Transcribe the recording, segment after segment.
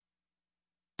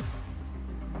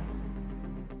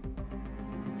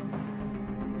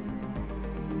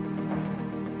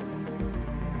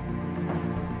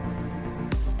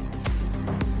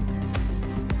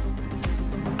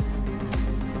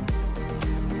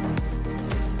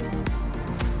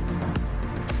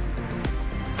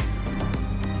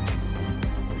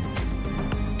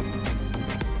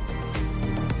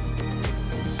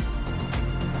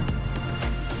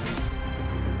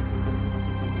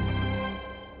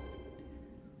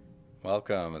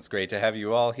Welcome. It's great to have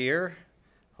you all here.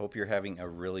 Hope you're having a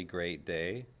really great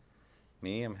day.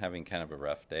 Me, I'm having kind of a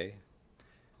rough day.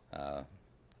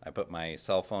 I put my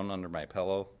cell phone under my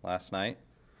pillow last night,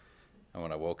 and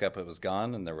when I woke up, it was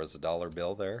gone, and there was a dollar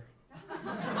bill there.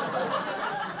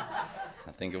 I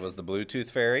think it was the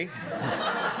Bluetooth fairy,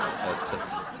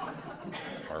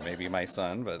 or maybe my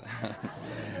son, but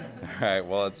all right,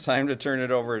 well, it's time to turn it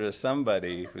over to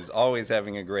somebody who's always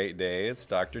having a great day. It's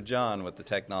Dr. John with the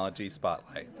Technology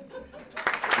Spotlight.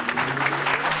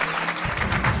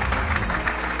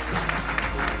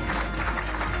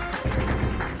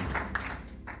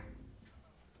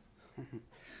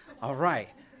 All right,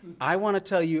 I want to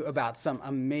tell you about some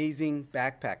amazing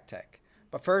backpack tech.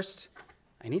 But first,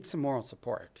 I need some moral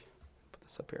support. Put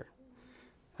this up here.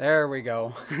 There we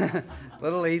go.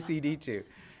 Little ACD2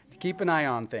 to keep an eye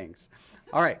on things.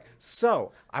 All right,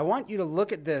 so I want you to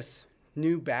look at this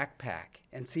new backpack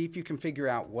and see if you can figure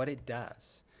out what it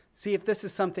does. See if this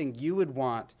is something you would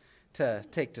want to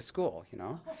take to school, you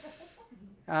know.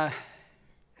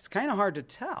 It's kind of hard to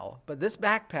tell, but this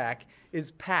backpack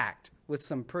is packed with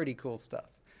some pretty cool stuff.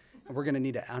 And we're going to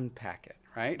need to unpack it,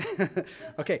 right?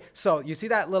 Okay, so you see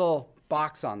that little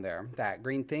box on there, that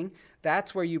green thing?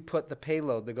 That's where you put the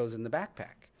payload that goes in the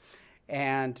backpack.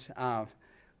 And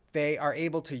they are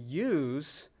able to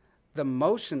use the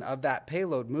motion of that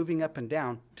payload moving up and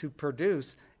down to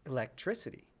produce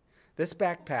electricity. This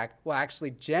backpack will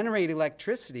actually generate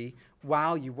electricity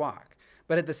while you walk.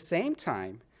 But at the same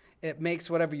time, it makes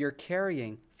whatever you're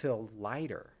carrying feel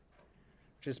lighter,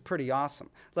 which is pretty awesome.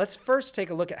 Let's first take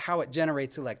a look at how it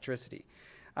generates electricity.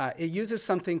 It uses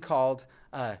something called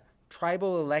a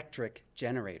triboelectric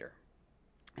generator,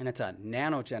 and it's a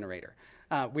nano generator.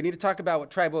 We need to talk about what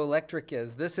triboelectric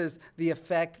is. This is the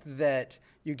effect that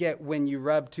you get when you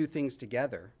rub two things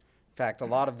together. In fact, a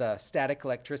lot of the static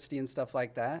electricity and stuff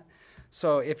like that.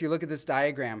 So if you look at this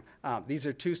diagram, these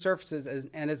are two surfaces,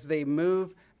 and as they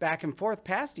move back and forth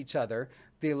past each other,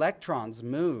 the electrons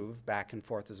move back and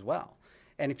forth as well.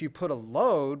 And if you put a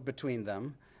load between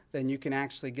them, then you can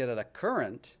actually get a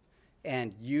current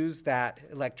and use that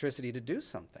electricity to do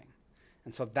something.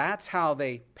 And so that's how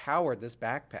they powered this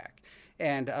backpack.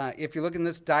 And if you look in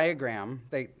this diagram,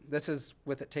 this is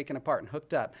with it taken apart and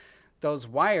hooked up. Those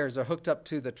wires are hooked up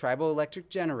to the triboelectric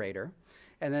generator,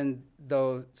 and then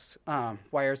those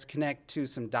wires connect to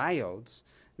some diodes.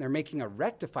 And they're making a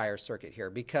rectifier circuit here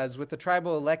because with the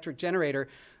triboelectric generator,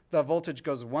 the voltage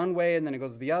goes one way and then it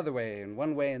goes the other way and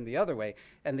one way and the other way.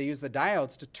 And they use the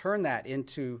diodes to turn that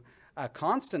into a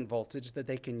constant voltage that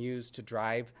they can use to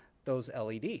drive those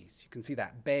LEDs. You can see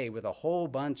that bay with a whole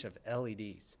bunch of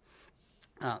LEDs.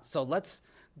 So let's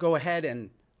go ahead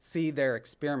and see their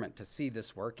experiment to see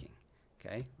this working.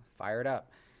 Okay, fire it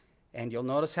up. And you'll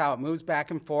notice how it moves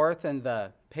back and forth and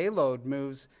the payload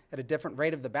moves at a different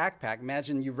rate of the backpack.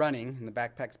 Imagine you running and the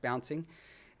backpack's bouncing.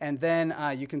 And then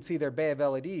you can see their bay of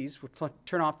LEDs. We'll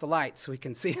turn off the lights so we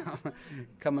can see them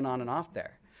coming on and off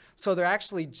there. So they're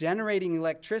actually generating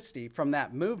electricity from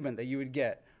that movement that you would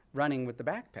get running with the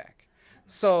backpack.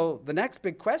 So the next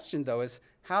big question, though, is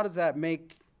how does that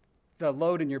make the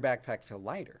load in your backpack feel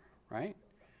lighter, right?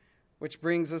 Which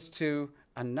brings us to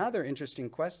another interesting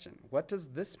question. What does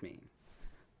this mean?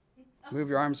 Move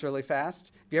your arms really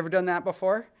fast. Have you ever done that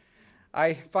before?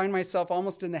 I find myself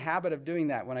almost in the habit of doing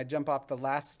that when I jump off the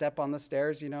last step on the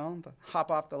stairs, you know,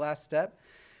 hop off the last step.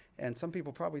 And some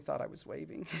people probably thought I was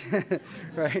waving,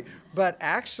 right? But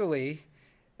actually,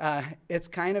 it's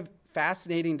kind of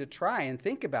fascinating to try and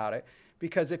think about it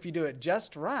because if you do it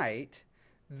just right,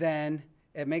 then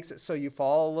it makes it so you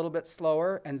fall a little bit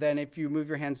slower. And then if you move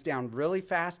your hands down really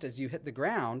fast as you hit the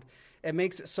ground, it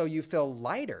makes it so you feel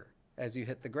lighter as you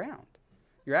hit the ground.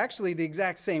 You're actually the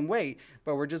exact same weight,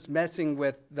 but we're just messing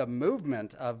with the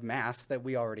movement of mass that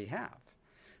we already have.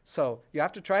 So you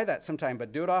have to try that sometime,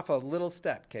 but do it off a little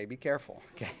step, okay? Be careful,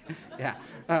 okay? Yeah,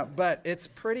 but it's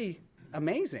pretty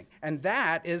amazing. And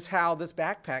that is how this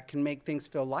backpack can make things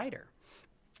feel lighter.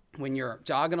 When you're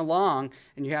jogging along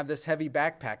and you have this heavy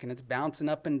backpack and it's bouncing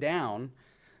up and down,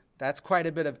 that's quite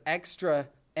a bit of extra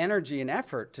energy and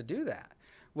effort to do that.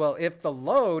 Well, if the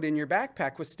load in your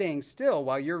backpack was staying still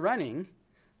while you're running,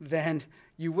 then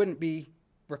you wouldn't be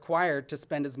required to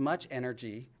spend as much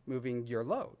energy moving your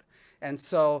load. And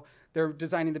so they're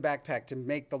designing the backpack to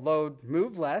make the load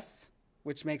move less,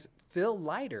 which makes it feel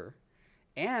lighter,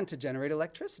 and to generate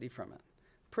electricity from it.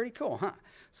 Pretty cool, huh?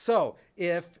 So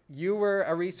if you were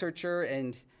a researcher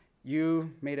and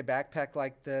you made a backpack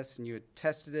like this and you had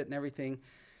tested it and everything,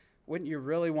 wouldn't you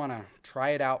really want to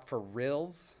try it out for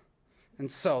reals?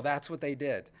 And so that's what they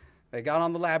did. They got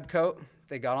on the lab coat,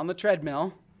 they got on the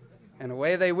treadmill, And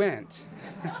away they went.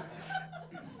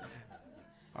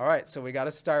 All right, so we got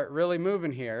to start really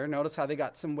moving here. Notice how they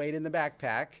got some weight in the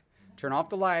backpack. Turn off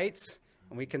the lights,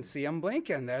 and we can see them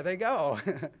blinking. There they go.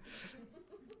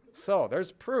 So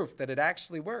there's proof that it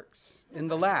actually works in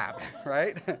the lab,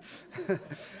 right?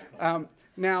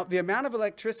 Now, the amount of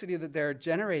electricity that they're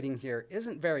generating here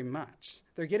isn't very much.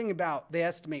 They're getting about, they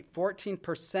estimate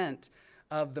 14%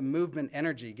 of the movement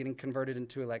energy getting converted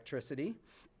into electricity.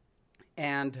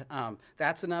 And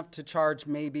that's enough to charge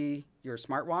maybe your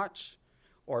smartwatch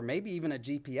or maybe even a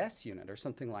GPS unit or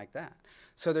something like that.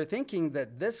 So they're thinking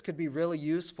that this could be really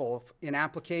useful in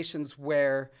applications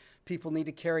where people need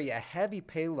to carry a heavy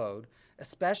payload,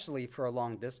 especially for a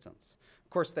long distance. Of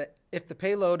course, if the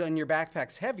payload on your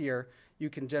backpack's heavier, you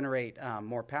can generate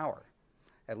more power,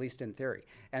 at least in theory.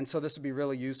 And so this would be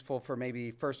really useful for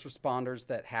maybe first responders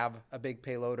that have a big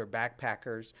payload, or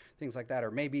backpackers, things like that,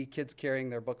 or maybe kids carrying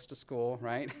their books to school,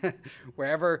 right?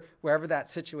 wherever that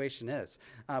situation is.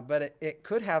 But it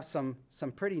could have some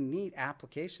pretty neat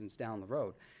applications down the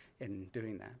road in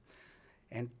doing that.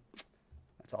 And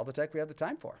that's all the tech we have the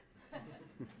time for.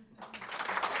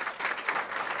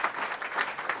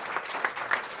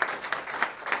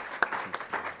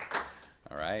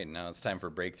 All right, now it's time for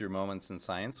Breakthrough Moments in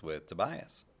Science with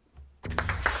Tobias.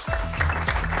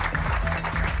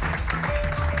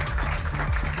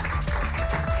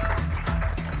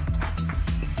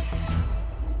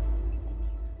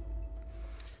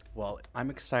 Well, I'm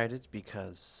excited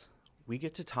because we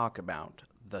get to talk about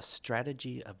the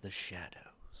strategy of the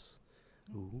shadows.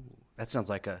 Ooh, that sounds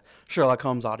like a Sherlock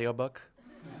Holmes audiobook,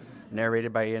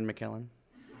 narrated by Ian McKellen.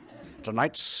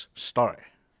 Tonight's story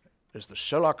is the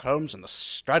Sherlock Holmes and the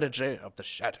strategy of the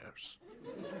shadows.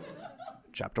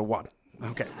 Chapter 1.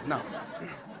 Okay, no.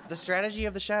 The strategy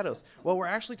of the shadows. Well, we're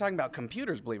actually talking about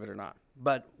computers, believe it or not.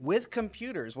 But with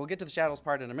computers, we'll get to the shadows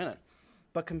part in a minute,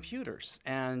 but computers.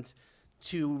 And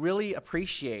to really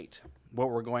appreciate what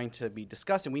we're going to be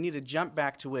discussing, we need to jump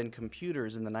back to when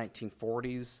computers in the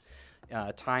 1940s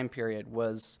time period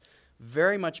was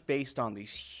very much based on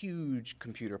these huge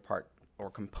computer part or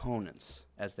components,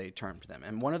 as they termed them.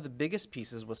 And one of the biggest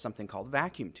pieces was something called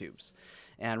vacuum tubes.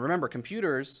 And remember,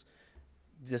 computers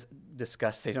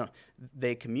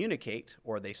they communicate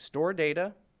or they store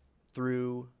data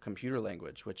through computer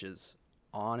language, which is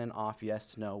on and off,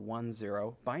 yes, no, 1,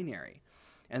 0, binary.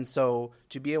 And so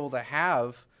to be able to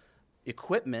have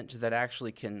equipment that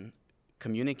actually can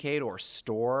communicate or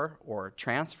store or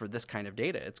transfer this kind of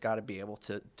data, it's got to be able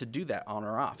to do that on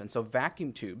or off. And so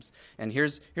vacuum tubes, and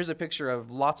here's a picture of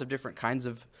lots of different kinds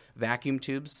of vacuum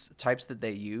tubes, types that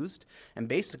they used. And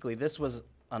basically this was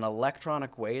an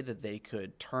electronic way that they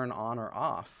could turn on or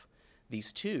off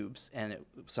these tubes, and it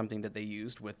was something that they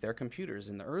used with their computers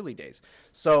in the early days.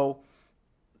 So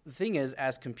the thing is,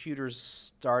 as computers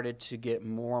started to get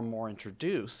more and more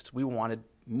introduced, we wanted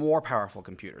more powerful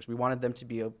computers. We wanted them to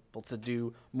be able to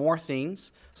do more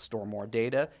things, store more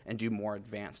data, and do more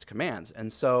advanced commands.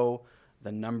 And so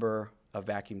the number of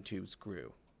vacuum tubes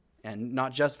grew. And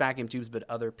not just vacuum tubes, but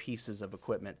other pieces of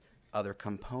equipment, other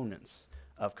components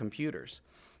of computers.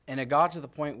 And it got to the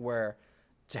point where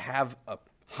to have a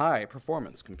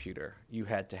high-performance computer, you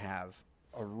had to have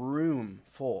a room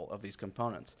full of these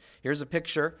components. Here's a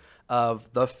picture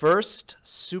of the first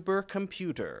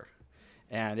supercomputer.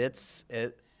 And this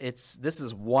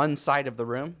is one side of the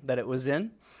room that it was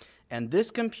in. And this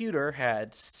computer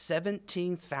had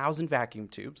 17,000 vacuum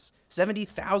tubes,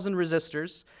 70,000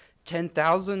 resistors,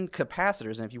 10,000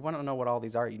 capacitors. And if you want to know what all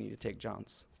these are, you need to take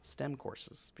John's STEM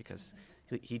courses because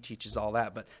he teaches all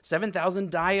that. But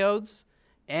 7,000 diodes,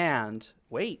 and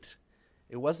wait,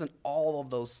 it wasn't all of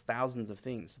those thousands of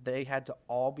things. They had to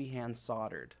all be hand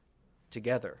soldered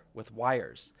together with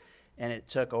wires. And it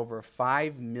took over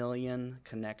 5 million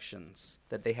connections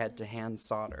that they had to hand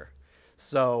solder.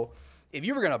 So if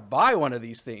you were going to buy one of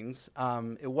these things,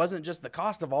 it wasn't just the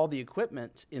cost of all the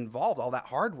equipment involved, all that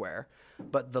hardware,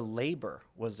 but the labor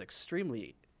was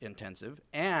extremely intensive,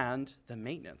 and the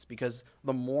maintenance, because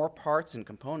the more parts and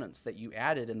components that you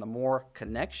added and the more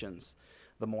connections,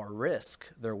 the more risk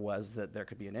there was that there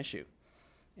could be an issue.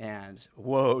 And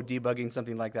debugging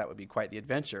something like that would be quite the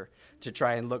adventure to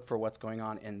try and look for what's going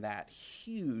on in that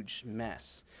huge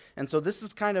mess. And so this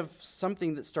is kind of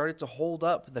something that started to hold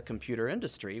up the computer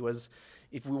industry, was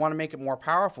if we want to make it more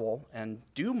powerful and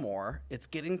do more, it's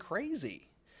getting crazy.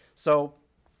 So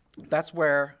that's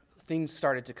where things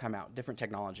started to come out, different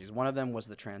technologies. One of them was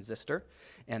the transistor,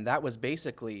 and that was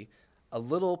basically a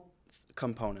little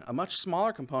component, a much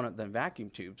smaller component than vacuum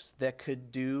tubes, that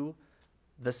could do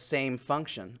the same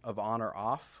function of on or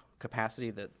off capacity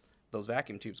that those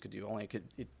vacuum tubes could do, only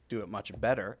it do it much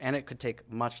better, and it could take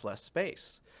much less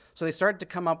space. So they started to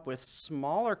come up with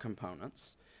smaller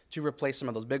components to replace some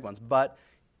of those big ones, but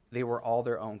they were all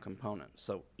their own components.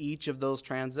 So each of those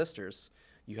transistors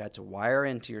you had to wire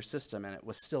into your system, and it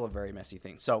was still a very messy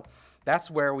thing. So that's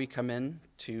where we come in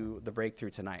to the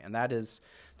breakthrough tonight, and that is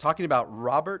talking about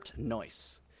Robert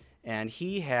Noyce. And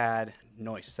he had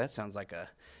Noyce. That sounds like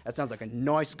a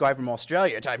nice guy from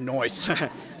Australia type Noyce.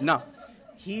 No,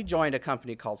 he joined a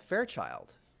company called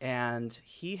Fairchild, and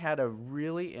he had a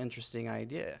really interesting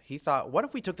idea. He thought, what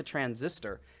if we took the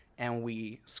transistor and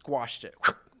we squashed it?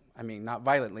 I mean, not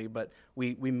violently, but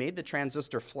we made the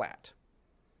transistor flat.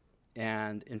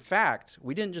 And in fact,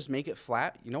 we didn't just make it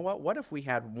flat. You know what? What if we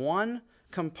had one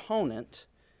component,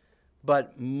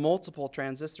 but multiple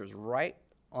transistors right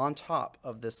on top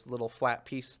of this little flat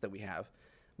piece that we have,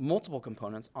 multiple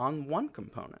components on one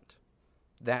component?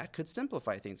 That could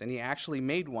simplify things. And he actually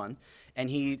made one, and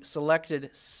he selected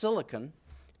silicon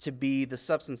to be the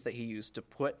substance that he used to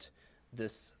put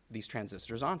these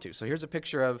transistors onto. So here's a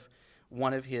picture of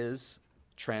one of his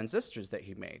transistors that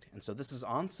he made. And so this is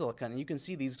on silicon, and you can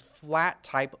see these flat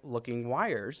type looking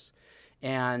wires.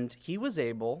 And he was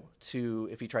able to,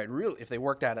 if they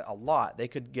worked at it a lot, they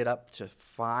could get up to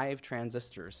 5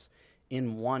 transistors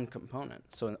in one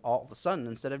component. So all of a sudden,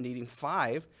 instead of needing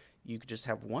 5, you could just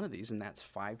have one of these, and that's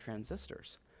 5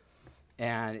 transistors.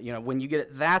 And when you get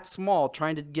it that small,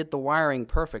 trying to get the wiring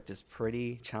perfect is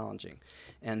pretty challenging.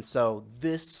 And so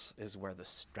this is where the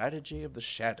strategy of the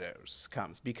shadows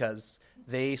comes, because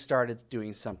they started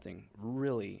doing something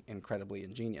really incredibly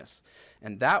ingenious.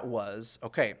 And that was,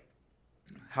 okay,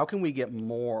 how can we get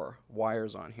more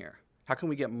wires on here? How can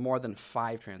we get more than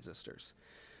 5 transistors?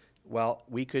 Well,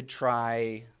 we could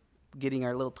try getting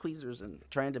our little tweezers and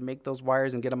trying to make those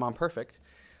wires and get them on perfect.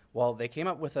 Well, they came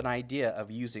up with an idea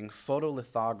of using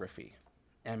photolithography.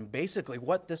 And basically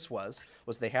what this was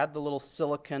they had the little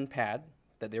silicon pad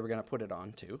that they were going to put it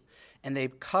onto, and they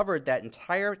covered that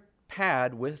entire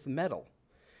pad with metal.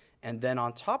 And then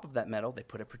on top of that metal, they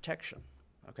put a protection,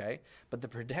 okay? But the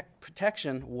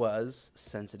protection was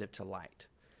sensitive to light.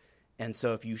 And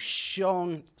so if you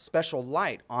shone special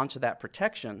light onto that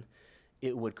protection,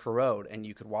 it would corrode, and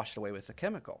you could wash it away with a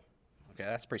chemical. Okay,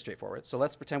 that's pretty straightforward. So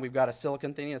let's pretend we've got a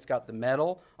silicon thingy that's got the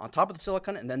metal on top of the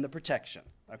silicon and then the protection,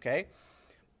 okay?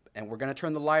 And we're going to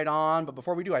turn the light on, but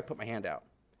before we do, I put my hand out,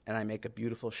 and I make a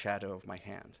beautiful shadow of my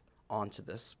hand onto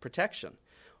this protection.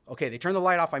 Okay, they turn the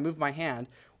light off, I move my hand,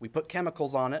 we put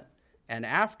chemicals on it, and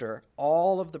after,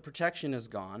 all of the protection is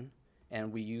gone,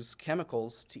 and we use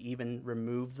chemicals to even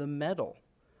remove the metal.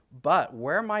 But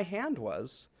where my hand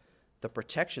was, the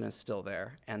protection is still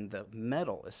there, and the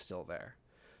metal is still there.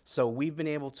 So we've been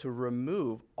able to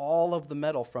remove all of the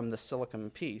metal from the silicon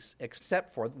piece,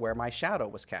 except for where my shadow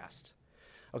was cast.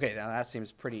 Okay, now that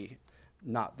seems pretty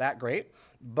not that great,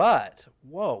 but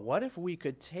whoa, what if we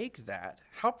could take that?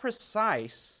 How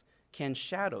precise can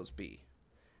shadows be?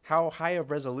 How high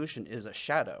of resolution is a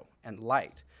shadow and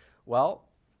light? Well,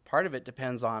 part of it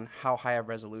depends on how high of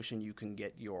resolution you can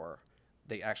get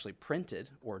they actually printed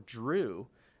or drew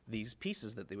these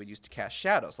pieces that they would use to cast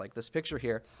shadows. Like this picture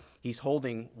here, he's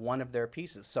holding one of their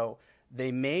pieces. So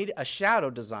they made a shadow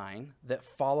design that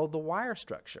followed the wire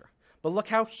structure. But look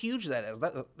how huge that is.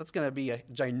 That's going to be a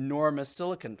ginormous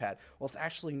silicon pad. Well, it's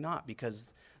actually not,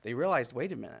 because they realized,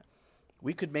 wait a minute,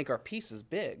 we could make our pieces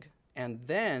big, and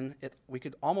then we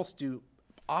could almost do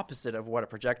opposite of what a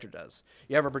projector does.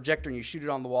 You have a projector and you shoot it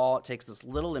on the wall, it takes this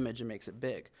little image and makes it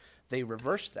big. They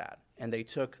reversed that, and they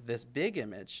took this big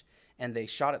image and they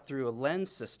shot it through a lens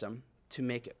system to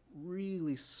make it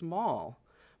really small,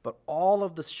 but all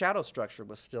of the shadow structure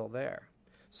was still there.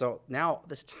 So now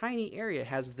this tiny area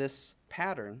has this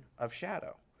pattern of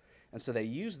shadow. And so they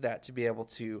used that to be able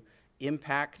to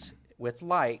impact with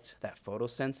light that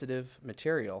photosensitive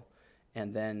material,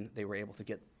 and then they were able to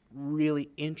get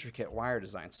really intricate wire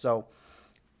designs. So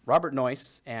Robert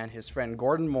Noyce and his friend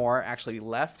Gordon Moore actually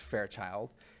left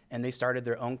Fairchild, and they started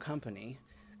their own company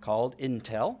called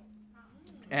Intel.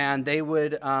 And they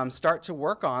would start to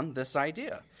work on this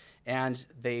idea. And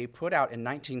they put out in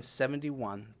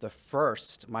 1971 the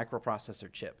first microprocessor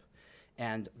chip.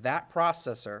 And that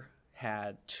processor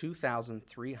had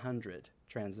 2,300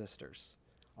 transistors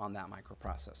on that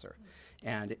microprocessor.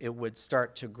 And it would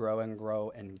start to grow and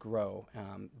grow and grow.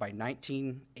 By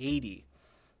 1980,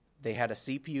 they had a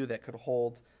CPU that could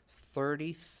hold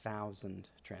 30,000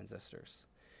 transistors.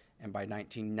 And by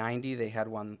 1990, they had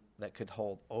one that could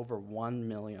hold over 1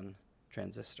 million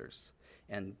transistors.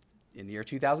 And in the year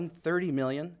 2000, 30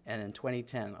 million, and in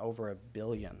 2010, over 1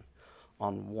 billion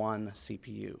on one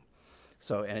CPU.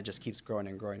 So, and it just keeps growing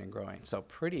and growing and growing. So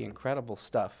pretty incredible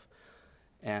stuff.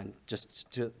 And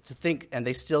just to think, and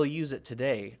they still use it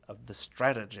today, of the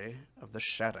strategy of the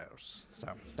shadows. So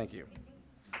thank you.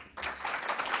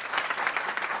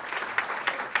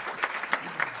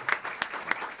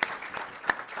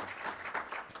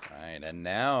 All right, and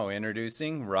now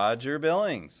introducing Roger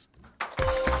Billings.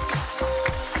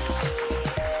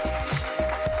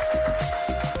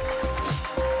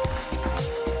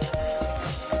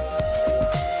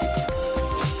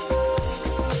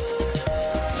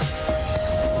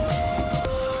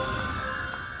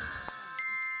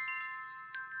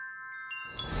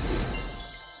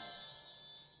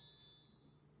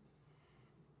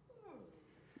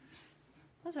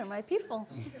 Those are my people.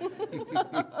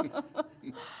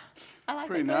 I like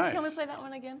Pretty that. Can we nice. play that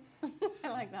one again? I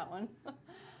like that one.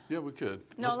 Yeah, we could.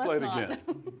 No, let's play it let's not. again.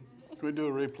 Can we do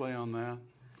a replay on that?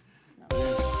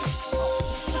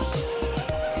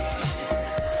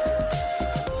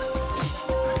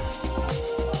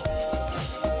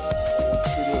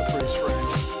 We do a freeze frame.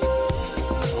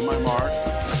 On my mark.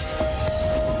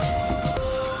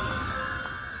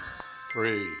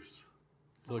 Freeze.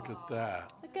 Look at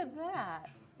that. Look at that.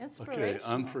 Okay, Inspiration.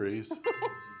 unfreeze.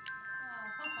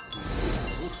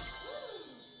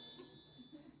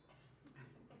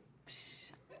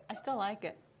 I still like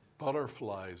it.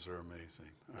 Butterflies are amazing,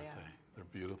 aren't Yeah. they? They're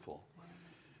beautiful.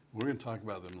 We're going to talk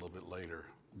about them a little bit later.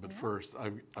 But first,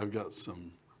 I've got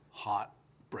some hot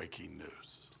breaking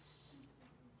news.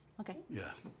 Okay.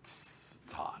 Yeah, it's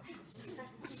hot.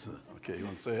 Okay, you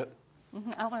want to say it?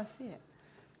 I want to see it.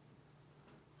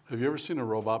 Have you ever seen a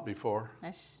robot before?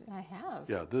 I have.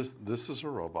 Yeah, this is a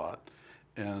robot.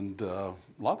 And a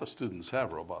lot of the students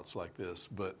have robots like this.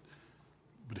 But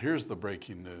here's the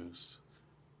breaking news.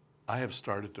 I have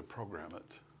started to program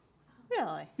it.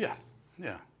 Really? Yeah.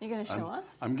 You going to show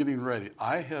us? I'm getting ready.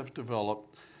 I have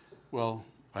developed, well,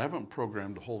 I haven't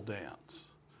programmed a whole dance,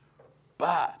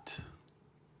 but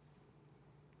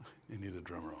you need a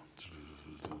drum roll.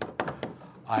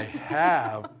 I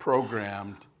have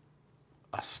programmed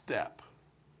a step.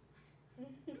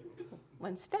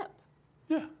 One step.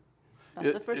 Yeah.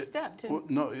 That's the first step, too. Well,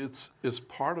 no, it's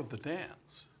part of the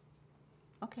dance.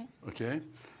 Okay. Okay?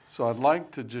 So I'd like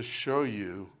to just show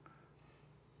you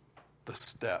the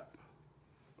step.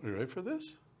 Are you ready for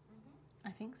this? I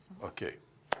think so. Okay,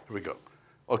 here we go.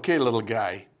 Okay, little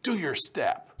guy, do your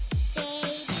step.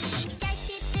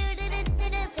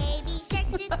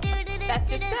 That's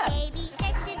your step.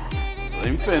 Let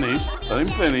him finish. Let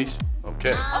him finish.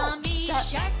 Okay. I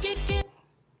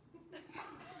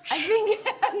think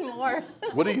it had more.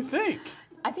 What do you think?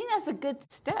 I think that's a good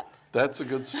step. That's a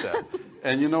good step.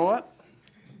 And you know what?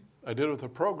 I did it with a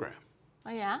program.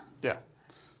 Oh, yeah? Yeah.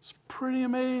 It's pretty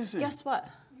amazing. Guess what?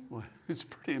 Well, it's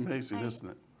pretty amazing, isn't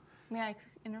it? May I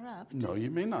interrupt? No, you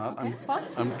may not. Okay,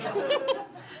 what?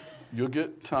 You'll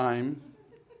get time.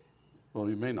 Well,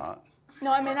 you may not.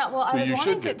 No, I may not. Well, I But was you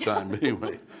wanting should get to. time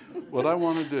anyway. What I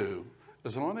want to do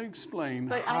is I want to explain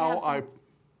But I how have some-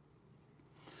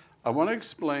 I want to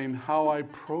explain how I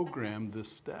programmed this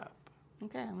step.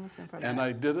 Okay, I'm listening for And that.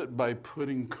 I did it by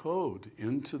putting code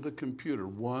into the computer,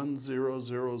 1 0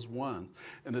 0 1.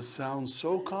 And it sounds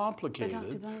so complicated.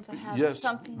 Dr. Billings, I have yes,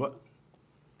 something. What?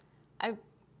 I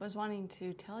was wanting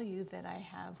to tell you that I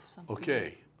have something.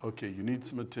 Okay, you need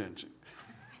some attention.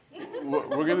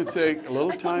 We're going to take a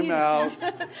little time out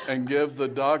and give the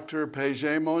Dr.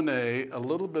 Paget Monet a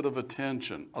little bit of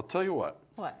attention. I'll tell you what.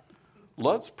 What?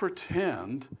 Let's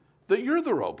pretend that you're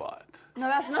the robot. No,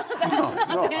 that's not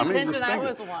No, the I mean just attention I think.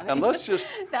 was wanting. And let's just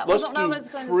That let's wasn't what I do was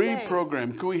going to free say.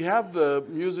 program. Can we have the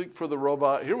music for the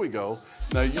robot? Here we go.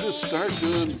 Now you just start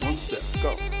doing one step.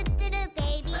 Go.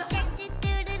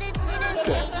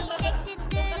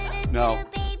 Now,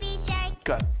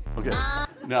 cut. Okay.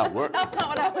 Now That's not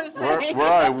what I was saying.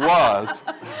 where I was,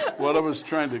 what I was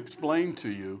trying to explain to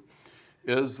you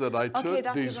is that I took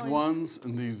Dr. these Billings. ones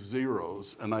and these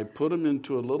zeros and I put them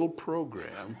into a little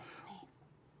program.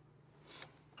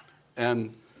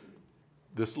 And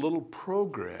this little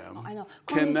program I know.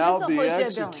 Call can me now Senzo be Jose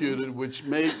executed, Billings. which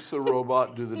makes the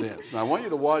robot do the dance. Now, I want you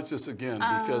to watch this again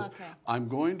because okay. I'm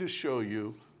going to show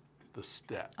you the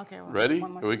step. Okay, well, Ready?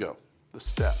 one more Here we go. The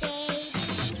step.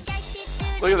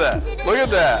 Look at that. Look at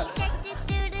that.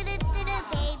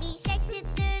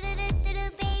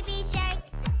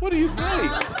 What do you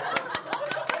think?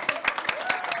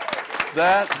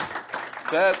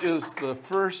 That is the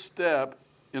first step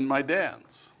in my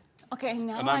dance. Okay,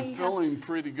 now And I I'm feeling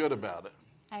pretty good about it.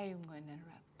 I am going to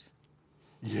interrupt.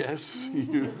 Yes,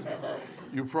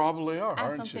 you probably are, I have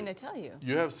aren't something you? to tell you.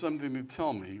 You have something to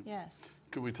tell me. Yes.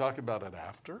 Could we talk about it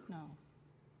after? No.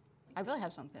 I really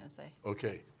have something to say.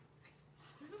 Okay.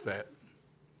 Say it.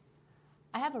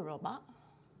 I have a robot.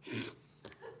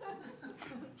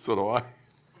 So do I.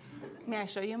 May I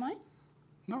show you mine?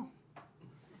 No.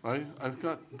 I've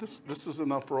got this. This is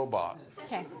enough robot.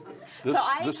 Okay. This- So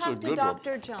I this is a talked to good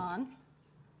Dr. John,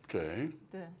 Okay.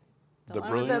 the The owner of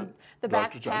brilliant the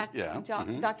Dr. John, backpack,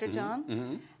 yeah, Dr.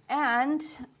 John, and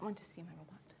I want to see my robot.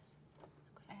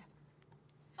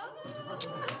 Look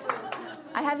what I have.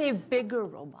 I have a bigger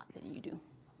robot than you do.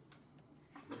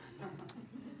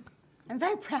 I'm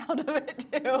very proud of it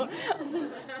too.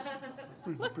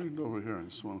 Bring it over here. I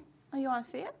just want. Oh, you want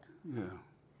to see it? Yeah.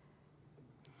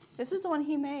 This is the one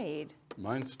he made.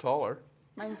 Mine's taller.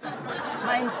 Mine's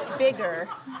bigger.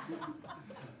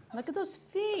 Look at those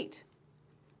feet.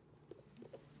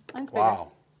 Mine's bigger.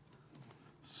 Wow.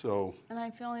 So And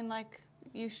I'm feeling like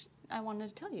I wanted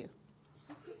to tell you.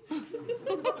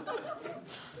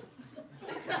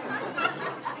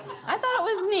 I thought it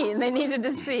was neat, and they needed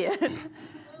to see it.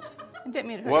 I didn't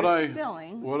mean to hurt your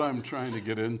feelings. what I'm trying to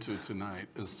get into tonight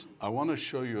is I want to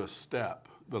show you a step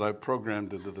that I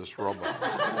programmed into this robot.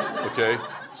 Okay?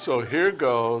 So here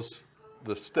goes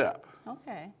the step.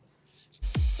 Okay.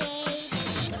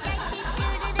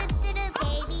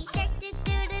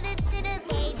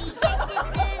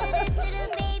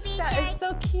 That is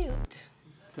so cute.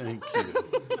 Thank you.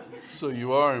 So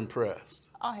you are impressed.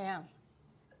 Oh, I am.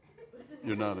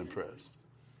 You're not impressed.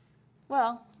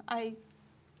 Well, I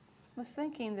was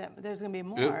thinking that there's going to be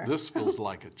more. This feels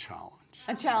like a challenge.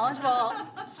 A challenge? Well,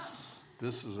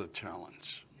 This is a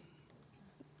challenge.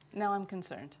 now I'm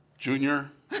concerned. Junior,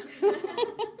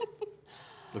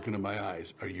 look into my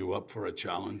eyes. Are you up for a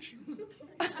challenge?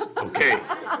 Okay.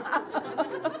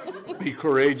 Be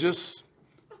courageous.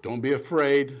 Don't be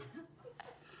afraid.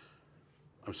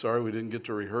 I'm sorry we didn't get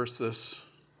to rehearse this,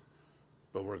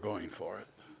 but we're going for it.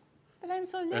 But I'm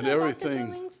so little, And Dr.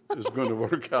 everything Billings. is going to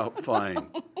work out fine.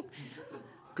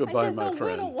 Goodbye, I'm just my a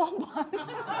friend. little robot.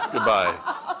 Goodbye.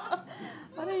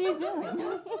 What are you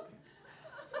doing?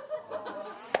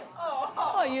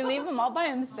 Oh, you leave him all by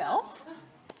himself?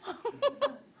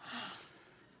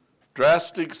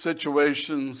 Drastic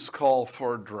situations call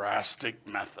for drastic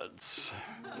methods.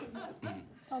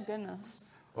 Oh,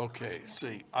 goodness. Okay,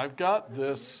 see, I've got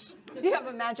this. You have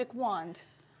a magic wand.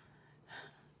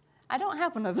 I don't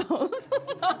have one of those.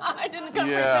 I didn't come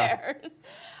Yeah. prepared.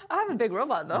 I have a big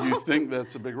robot, though. You think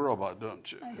that's a big robot, don't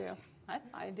you? I do.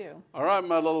 I do. All right,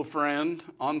 my little friend,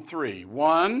 on 3.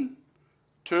 1,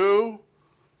 2,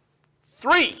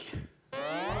 3.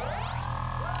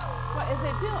 What is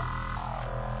it doing?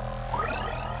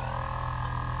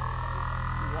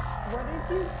 What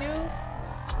did you do?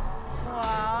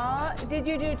 What did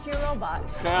you do to your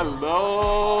robot?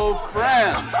 Hello,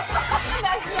 friend.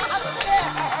 That's not fair.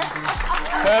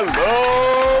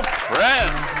 Hello,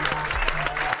 friend.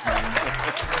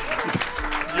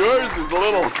 Yours is a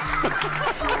little.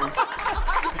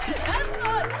 That's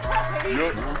not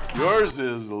right. Yours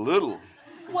is a little.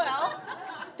 Well,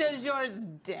 does yours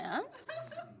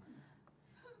dance?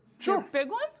 Sure. Your big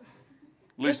one? At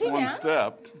least Does he one dance?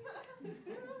 step.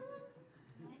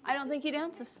 I don't think he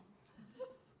dances.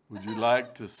 Would you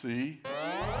like to see?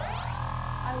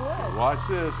 I would. Watch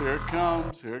this. Here it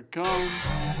comes. Here it comes.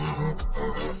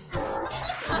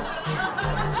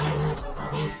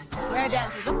 Where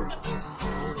dances?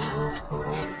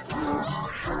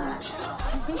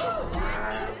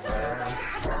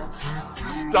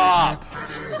 Stop.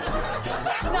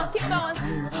 No, keep going.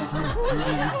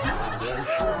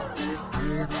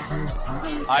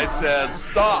 I said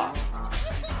stop.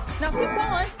 No, keep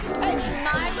going. Hey, it's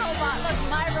my robot. Look,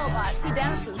 my robot. He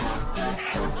dances.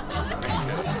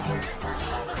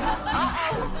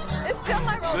 Uh-oh. It's still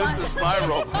my robot. This is my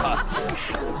robot.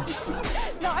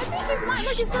 No, I think it's mine.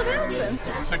 Look, he's still dancing.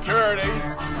 Security.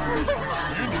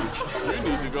 You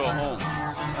need to go home.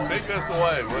 Take this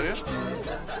away, will you?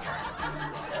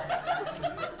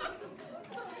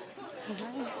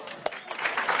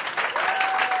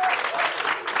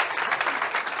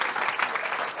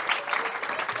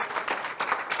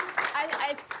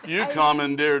 You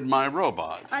commandeered my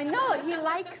robot. I know. He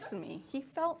likes me. He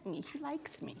felt me. He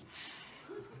likes me.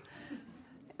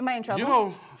 Am I in trouble? You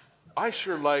know, I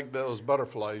sure like those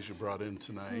butterflies you brought in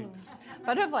tonight.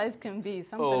 Butterflies can be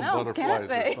something Oh, else, can't butterflies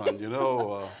they? are fun. You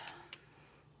know,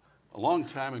 a long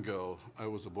time ago, I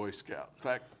was a Boy Scout. In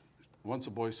fact, once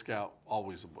a Boy Scout,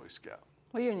 always a Boy Scout.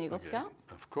 Well, you're an Eagle Okay? Scout?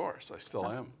 Of course, I still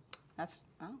am. That's,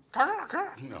 oh.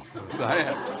 No, I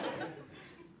am.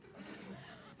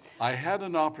 I had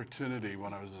an opportunity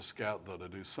when I was a scout, though, to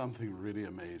do something really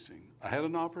amazing. I had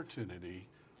an opportunity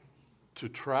to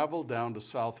travel down to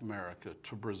South America,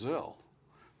 to Brazil,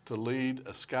 to lead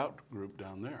a scout group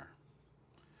down there.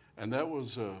 And that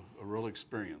was a real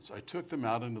experience. I took them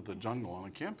out into the jungle on a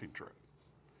camping trip.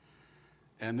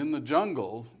 And in the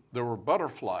jungle, there were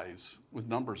butterflies with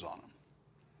numbers on them.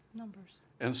 Numbers.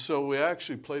 And so we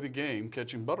actually played a game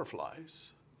catching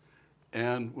butterflies.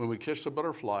 And when we catch the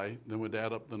butterfly, then we'd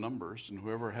add up the numbers, and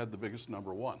whoever had the biggest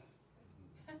number won.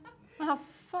 How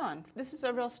fun. This is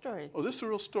a real story. Oh, this is a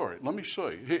real story. Let me show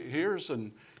you. Here's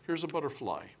a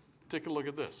butterfly. Take a look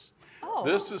at this. Oh.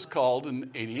 This is called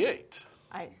an 88.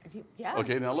 Yeah.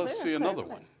 Okay, now let's see another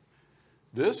one.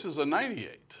 This is a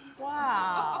 98.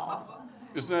 Wow.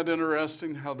 Isn't that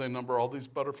interesting how they number all these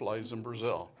butterflies in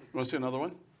Brazil? You want to see another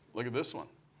one? Look at this one.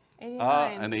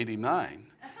 89. An 89.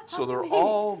 So they're neat.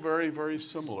 all very, very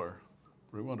similar.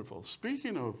 Very wonderful.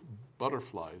 Speaking of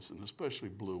butterflies, and especially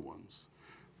blue ones,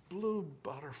 blue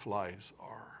butterflies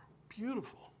are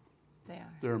beautiful. They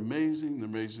are. They're amazing,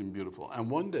 beautiful. And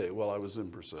one day while I was in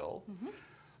Brazil,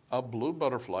 a blue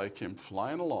butterfly came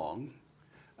flying along,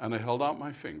 and I held out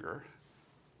my finger,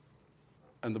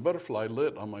 and the butterfly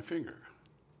lit on my finger.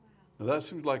 Now that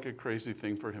seemed like a crazy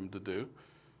thing for him to do,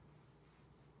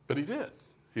 but he did.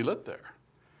 He lit there.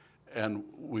 And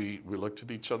we looked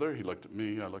at each other, he looked at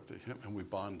me, I looked at him, and we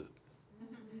bonded.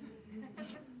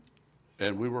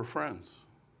 And we were friends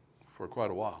for quite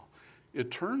a while.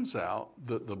 It turns out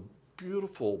that the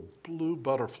beautiful blue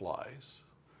butterflies,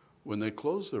 when they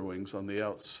close their wings on the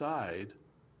outside,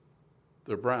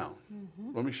 they're brown.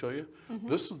 Let me show you.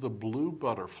 This is the blue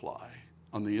butterfly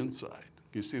on the inside.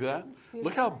 Can you see that?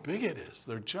 Look how big it is.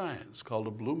 They're giant. It's called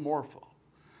a blue morpho.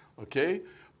 Okay?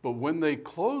 But when they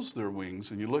close their wings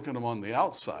and you look at them on the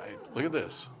outside, look at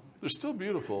this. They're still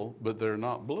beautiful, but they're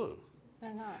not blue.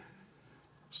 They're not.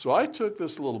 So I took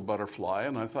this little butterfly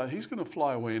and I thought he's going to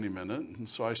fly away any minute. And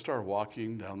so I started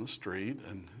walking down the street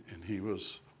and he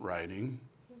was riding.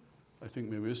 I think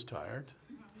maybe he was tired.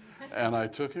 And I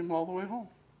took him all the way home.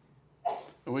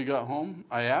 And we got home.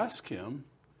 I asked him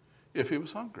if he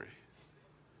was hungry.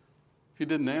 He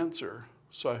didn't answer.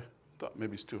 So I thought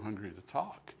maybe he's too hungry to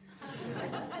talk.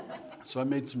 So I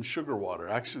made some sugar water.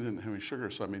 Actually, didn't have any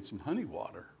sugar, so I made some honey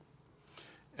water.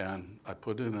 And I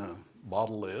put in a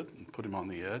bottle lid and put him on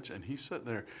the edge. And he sat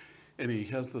there, and he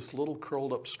has this little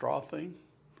curled up straw thing.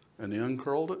 And he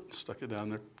uncurled it, stuck it down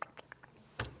there.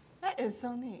 That is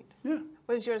so neat. Yeah.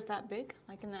 Was yours that big?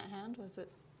 Like in that hand? Was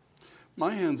it?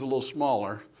 My hand's a little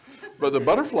smaller, but the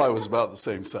butterfly was about the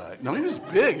same size. No, he was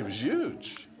big. He was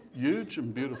huge. Huge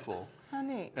and beautiful. How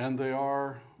neat. And they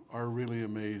are really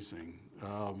amazing.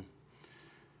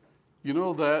 You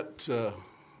know that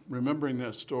remembering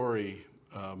that story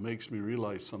makes me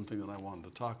realize something that I wanted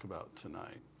to talk about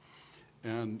tonight.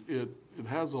 And it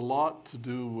has a lot to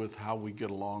do with how we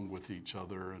get along with each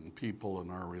other and people and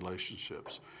our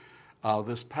relationships.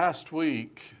 This past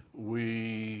week,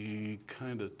 we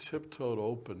kind of tiptoed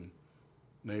open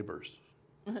Neighbors.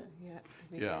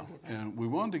 Yeah, and we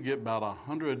wanted to get about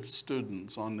 100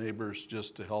 students on Neighbors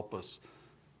just to help us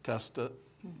test it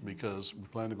because we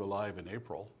plan to go live in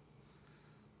April.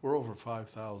 We're over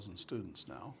 5,000 students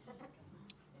now.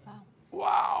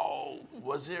 Wow,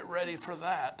 was it ready for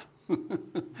that?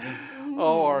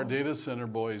 Oh, our data center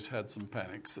boys had some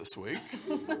panics this week.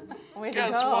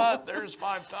 Guess what? There's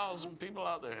 5,000 people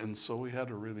out there. And so we had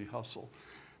to really hustle.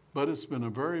 But it's been a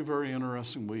very, very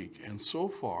interesting week. And so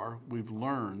far, we've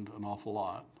learned an awful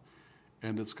lot.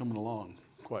 And it's coming along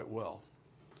quite well.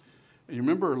 And you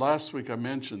remember last week I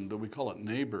mentioned that we call it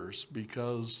Neighbors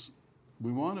because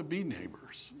we want to be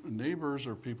neighbors. Neighbors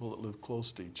are people that live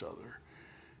close to each other.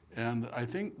 And I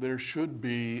think there should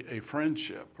be a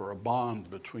friendship or a bond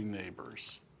between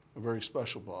neighbors, a very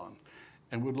special bond.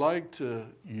 And we'd like to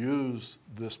use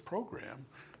this program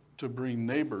to bring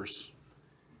neighbors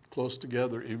close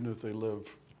together, even if they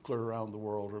live clear around the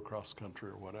world or across country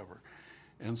or whatever.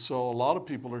 And so a lot of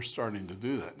people are starting to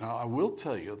do that. Now, I will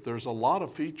tell you, there's a lot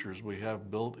of features we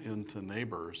have built into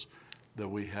Neighbors that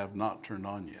we have not turned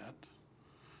on yet.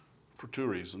 For two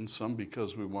reasons. Some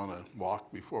because we want to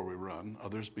walk before we run,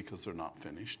 others because they're not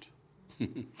finished.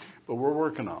 But we're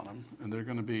working on them, and they're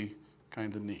going to be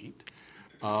kind of neat.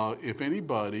 If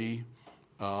anybody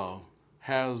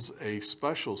has a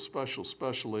special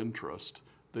interest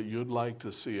that you'd like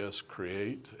to see us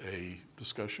create a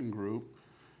discussion group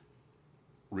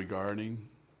regarding,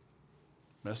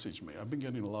 message me. I've been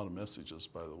getting a lot of messages,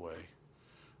 by the way.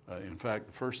 In fact,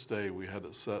 the first day we had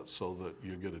it set so that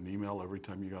you get an email every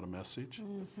time you got a message.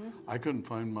 I couldn't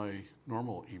find my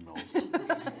normal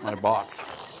emails. My box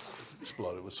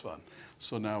exploded. It was fun.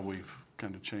 So now we've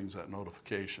kind of changed that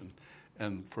notification.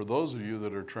 And for those of you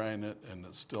that are trying it and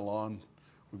it's still on,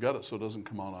 We've got it so it doesn't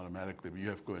come on automatically, but you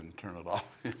have to go ahead and turn it off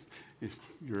if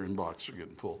your inbox are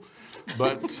getting full.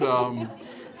 But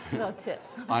Little tip.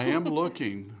 I am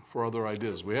looking for other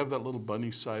ideas. We have that little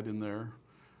bunny site in there.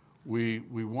 We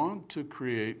want to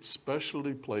create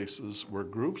specialty places where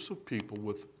groups of people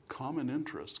with common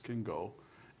interests can go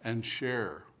and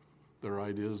share their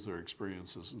ideas, their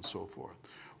experiences, and so forth.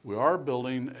 We are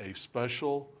building a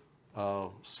special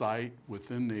site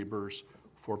within Neighbors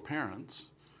for parents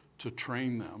to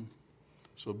train them.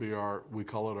 So we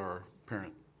call it our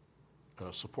parent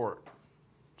support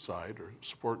side or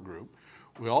support group.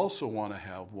 We also want to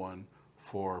have one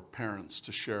for parents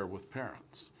to share with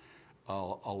parents.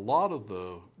 A lot of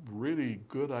the really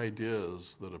good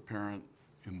ideas that a parent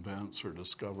invents or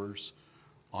discovers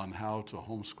on how to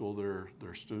homeschool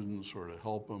their students or to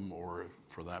help them, or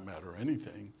for that matter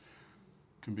anything,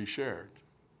 can be shared.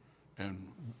 And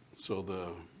so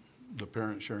the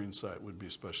parent sharing site would be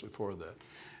especially for that.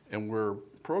 And we're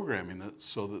programming it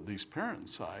so that these parent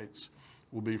sites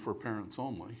will be for parents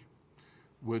only,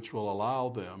 which will allow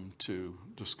them to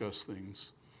discuss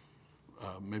things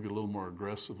maybe a little more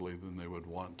aggressively than they would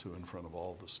want to in front of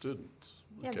all the students.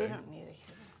 Yeah, they don't need to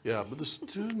hear Yeah, but the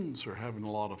students are having a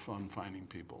lot of fun finding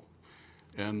people.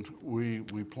 And we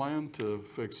plan to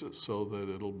fix it so that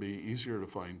it'll be easier to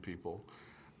find people,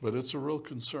 but it's a real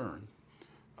concern.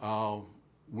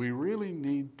 We really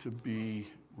need to be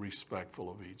respectful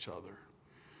of each other.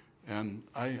 And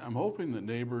I'm hoping that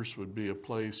Neighbors would be a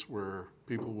place where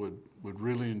people would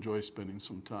really enjoy spending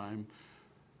some time,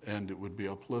 and it would be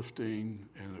uplifting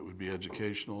and it would be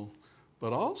educational,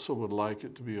 but also would like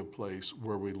it to be a place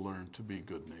where we learn to be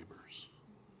good neighbors.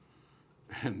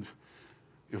 And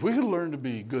if we could learn to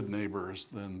be good neighbors,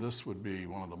 then this would be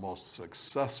one of the most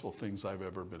successful things I've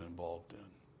ever been involved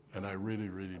in. And I really,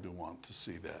 really do want to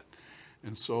see that.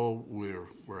 And so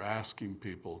we're asking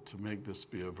people to make this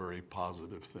be a very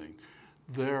positive thing.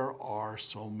 There are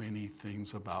so many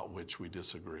things about which we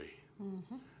disagree.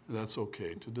 Mm-hmm. That's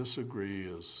okay. To disagree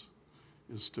is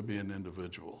to be an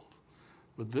individual.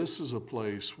 But this is a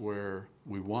place where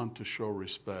we want to show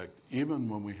respect even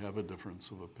when we have a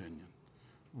difference of opinion.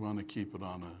 We want to keep it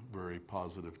on a very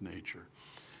positive nature.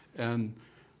 And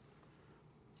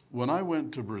when I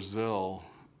went to Brazil,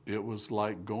 it was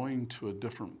like going to a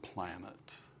different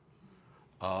planet.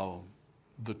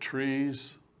 The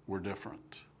trees were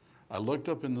different. I looked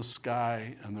up in the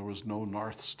sky and there was no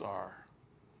North Star.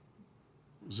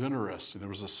 It was interesting. There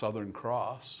was a Southern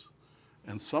Cross.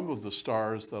 And some of the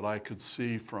stars that I could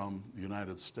see from the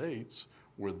United States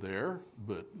were there,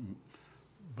 but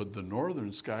the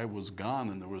northern sky was gone,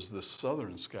 and there was this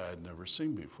southern sky I'd never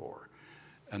seen before.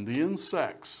 And the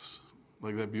insects,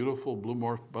 like that beautiful blue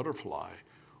morph butterfly,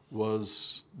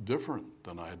 was different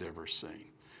than I'd ever seen.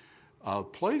 A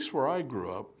place where I grew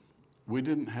up, we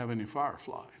didn't have any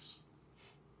fireflies.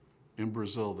 In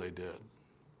Brazil, they did.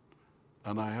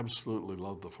 And I absolutely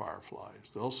loved the fireflies.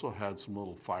 They also had some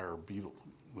little fire beetle,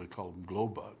 we call them glow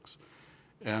bugs.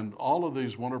 And all of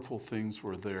these wonderful things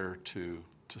were there to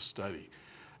study.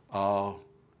 I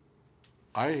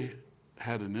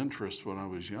had an interest when I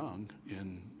was young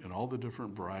in all the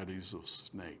different varieties of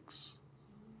snakes.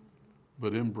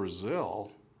 But in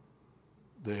Brazil,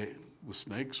 the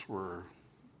snakes were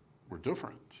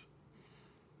different.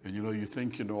 And you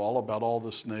think you know all about all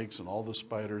the snakes and all the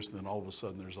spiders, and then all of a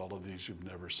sudden there's all of these you've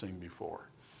never seen before.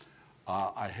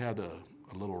 I had a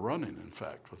little run-in, in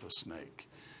fact, with a snake.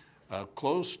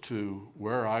 Close to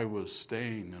where I was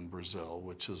staying in Brazil,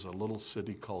 which is a little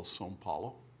city called São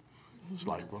Paulo. It's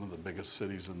like one of the biggest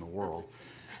cities in the world.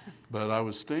 But I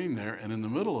was staying there, and in the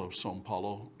middle of São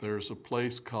Paulo, there's a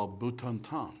place called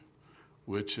Butantan,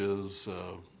 which is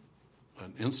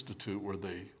an institute where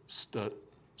they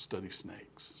study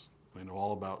snakes. They know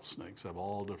all about snakes, have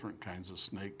all different kinds of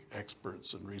snake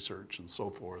experts and research and so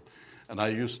forth. And I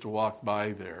used to walk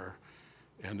by there,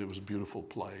 and it was a beautiful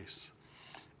place.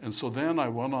 And so then I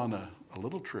went on a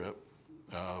little trip,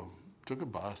 took a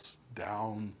bus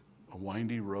down a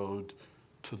windy road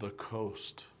to the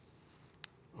coast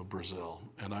of Brazil.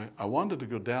 And I wanted to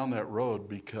go down that road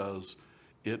because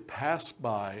it passed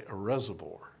by a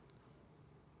reservoir.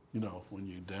 When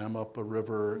you dam up a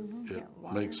river, it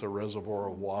makes a reservoir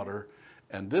of water.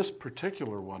 And this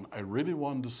particular one, I really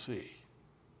wanted to see.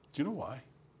 Do you know why?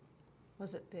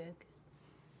 Was it big?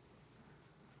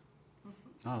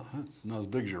 No, it's not as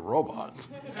big as your robot.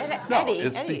 Eddie,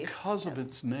 it's because of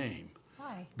its name.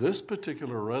 Why? This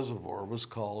particular reservoir was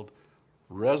called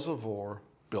Reservoir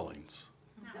Billings.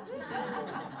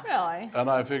 Really? And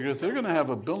I figured if they're going to have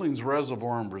a Billings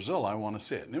Reservoir in Brazil, I want to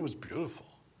see it. And it was beautiful.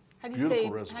 How do Beautiful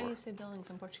reservoir. How do you say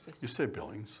Billings in Portuguese? You say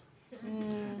Billings.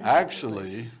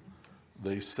 Actually,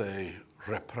 they say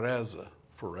represa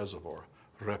for reservoir.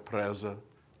 Represa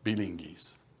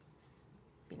Bilinguis.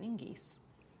 Bilinguis.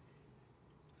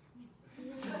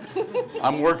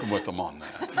 I'm working with them on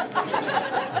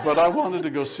that. But I wanted to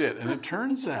go see it. And it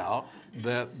turns out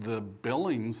that the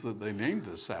Billings that they named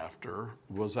this after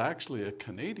was actually a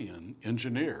Canadian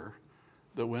engineer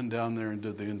that went down there and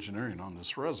did the engineering on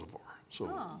this reservoir. So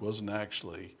it wasn't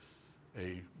actually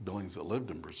a Billings that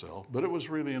lived in Brazil, but it was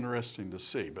really interesting to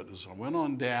see. But as I went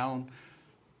on down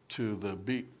to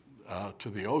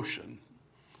the ocean,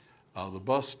 the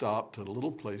bus stopped at a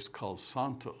little place called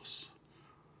Santos.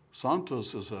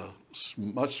 Santos is a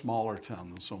much smaller town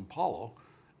than São Paulo,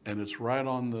 and it's right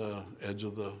on the edge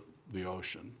of the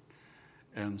ocean.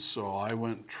 And so I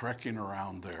went trekking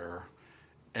around there,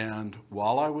 and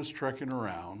while I was trekking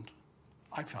around,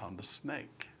 I found a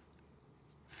snake.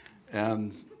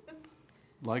 And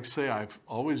like I say, I've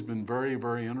always been very,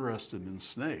 very interested in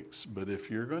snakes, but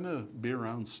if you're going to be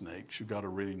around snakes, you've got to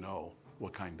really know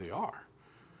what kind they are.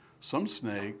 Some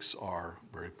snakes are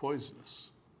very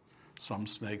poisonous. Some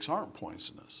snakes aren't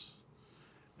poisonous.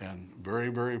 And very,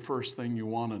 very first thing you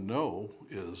want to know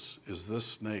is this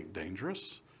snake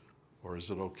dangerous or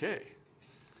is it okay?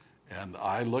 And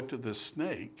I looked at this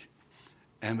snake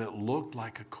and it looked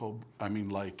like a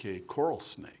coral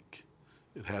snake.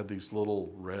 It had these little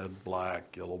red,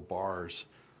 black, yellow bars,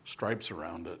 stripes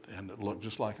around it, and it looked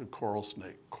just like a coral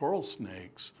snake. Coral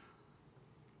snakes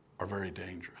are very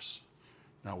dangerous.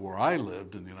 Now, where I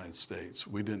lived in the United States,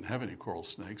 we didn't have any coral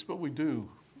snakes, but we do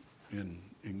in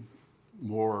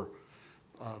more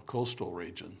coastal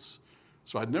regions.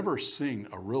 So I'd never seen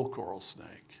a real coral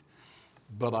snake,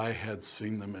 but I had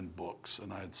seen them in books,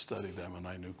 and I had studied them, and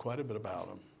I knew quite a bit about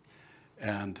them.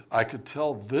 And I could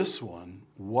tell this one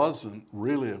wasn't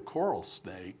really a coral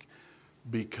snake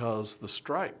because the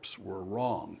stripes were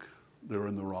wrong. They were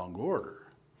in the wrong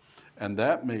order. And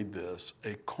that made this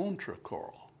a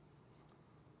contracoral,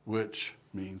 which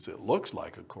means it looks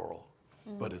like a coral,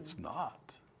 but it's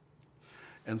not.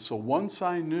 And so once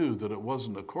I knew that it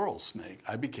wasn't a coral snake,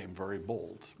 I became very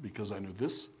bold because I knew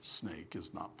this snake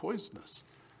is not poisonous.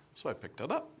 So I picked it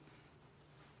up.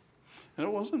 And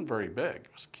it wasn't very big. It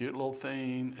was a cute little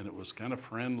thing, and it was kind of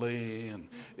friendly, and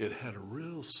it had a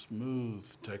real smooth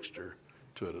texture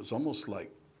to it. It was almost like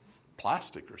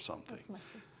plastic or something.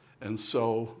 And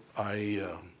so I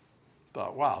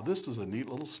thought, wow, this is a neat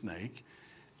little snake.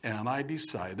 And I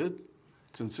decided,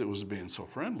 since it was being so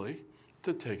friendly,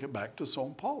 to take it back to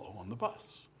São Paulo on the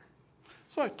bus.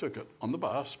 So I took it on the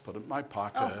bus, put it in my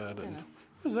pocket, and it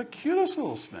was the cutest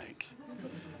little snake.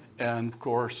 And of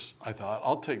course, I thought,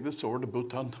 I'll take this over to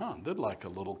Butantan. They'd like a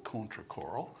little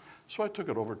contracoral. So I took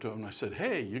it over to them and I said,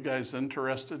 hey, you guys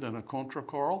interested in a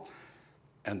contracoral?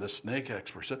 And the snake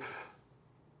expert said,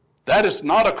 that is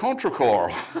not a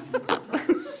contracoral.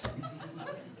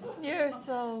 You're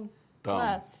so Dumb.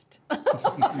 blessed.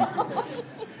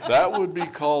 That would be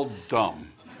called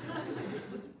dumb.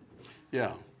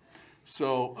 Yeah.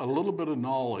 So a little bit of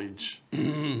knowledge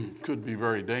could be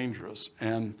very dangerous.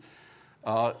 And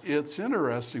it's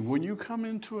interesting, when you come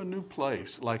into a new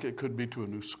place, like it could be to a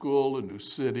new school, a new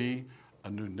city, a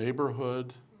new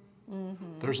neighborhood,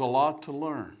 there's a lot to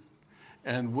learn.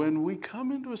 And when we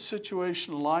come into a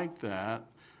situation like that,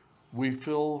 we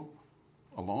feel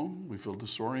alone, we feel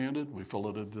disoriented, we feel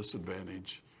at a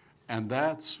disadvantage. And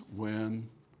that's when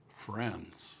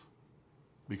friends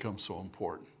become so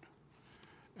important.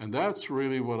 And that's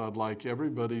really what I'd like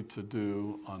everybody to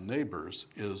do on Neighbors,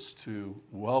 is to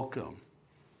welcome,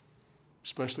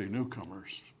 especially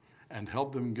newcomers, and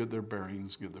help them get their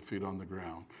bearings, get their feet on the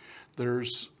ground.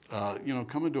 There's,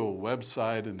 coming to a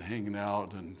website and hanging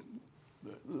out, and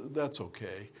that's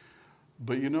okay.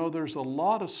 But there's a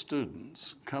lot of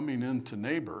students coming into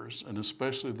Neighbors, and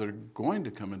especially they're going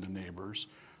to come into Neighbors,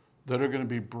 that are going to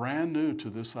be brand new to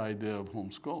this idea of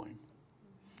homeschooling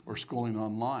or schooling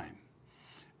online.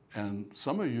 And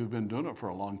some of you have been doing it for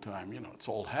a long time. It's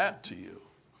old hat to you.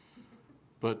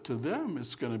 But to them,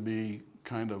 it's going to be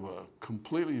kind of a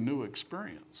completely new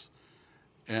experience.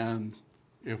 And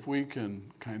if we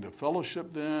can kind of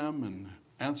fellowship them and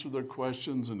answer their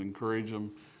questions and encourage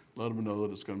them, let them know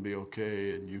that it's going to be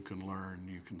okay and you can learn,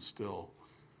 you can still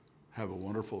have a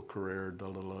wonderful career,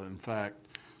 In fact,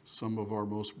 some of our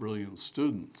most brilliant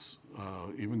students,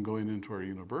 even going into our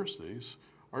universities,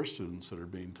 are students that are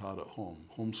being taught at home,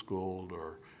 homeschooled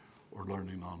or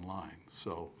learning online.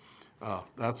 So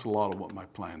that's a lot of what my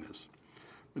plan is.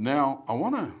 But now I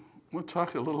want to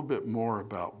talk a little bit more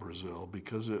about Brazil,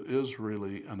 because it is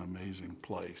really an amazing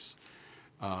place.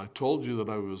 I told you that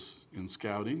I was in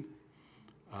scouting.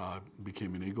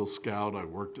 Became an Eagle Scout. I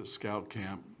worked at Scout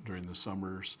Camp during the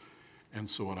summers. And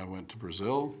so when I went to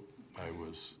Brazil, I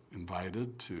was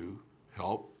invited to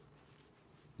help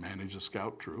manage a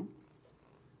scout troop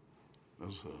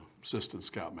as an assistant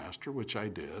scoutmaster, which I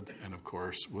did. And of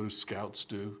course, what do scouts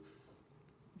do?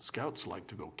 Scouts like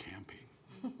to go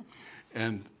camping.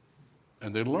 and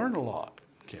they learn a lot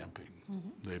camping.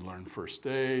 Mm-hmm. They learn first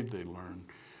aid. They learn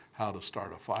how to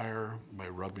start a fire by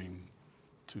rubbing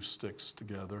 2 sticks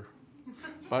together.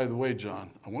 By the way, John,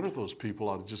 I wonder if those people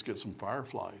ought to just get some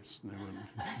fireflies.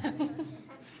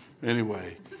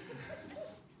 Anyway,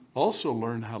 also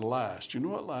learn how to lash. You know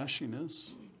what lashing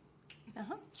is?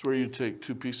 Uh-huh. It's where you take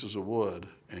 2 pieces of wood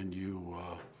and you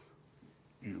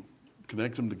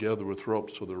connect them together with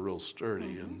ropes so they're real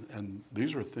sturdy. Mm-hmm. And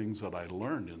these are things that I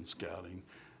learned in scouting.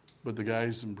 But the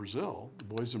guys in Brazil, the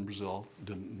boys in Brazil,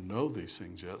 didn't know these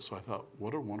things yet. So I thought,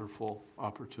 what a wonderful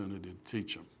opportunity to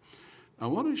teach them. I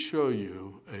want to show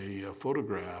you a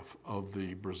photograph of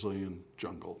the Brazilian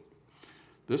jungle.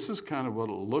 This is kind of what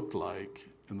it looked like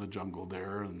in the jungle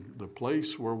there. And the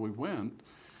place where we went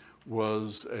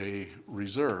was a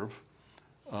reserve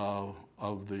of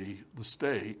the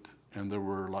state. And there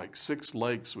were like 6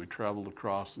 lakes we traveled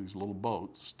across in these little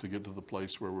boats to get to the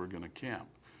place where we were going to camp.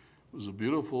 It was a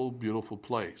beautiful, beautiful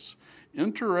place.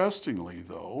 Interestingly,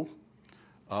 though,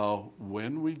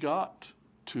 when we got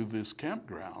to this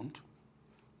campground,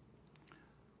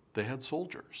 they had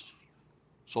soldiers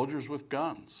with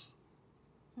guns.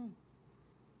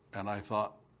 And I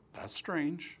thought, that's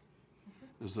strange.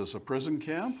 Is this a prison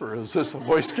camp or is this a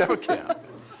Boy Scout camp?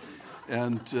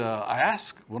 And I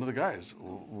asked one of the guys,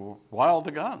 why all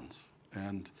the guns?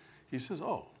 And he says,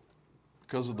 oh,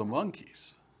 because of the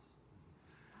monkeys.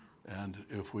 And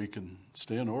if we can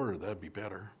stay in order, that'd be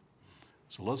better.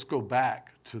 So let's go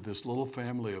back to this little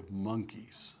family of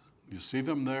monkeys. You see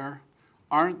them there?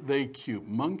 Aren't they cute?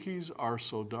 Monkeys are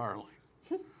so darling.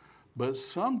 But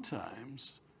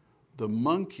sometimes the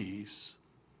monkeys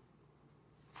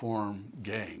form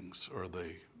gangs, or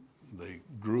they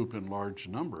group in large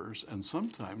numbers, and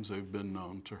sometimes they've been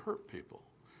known to hurt people.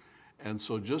 And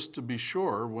so just to be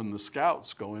sure, when the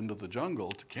scouts go into the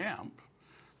jungle to camp,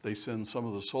 they send some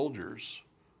of the soldiers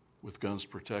with guns to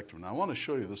protect them. Now, I want to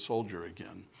show you the soldier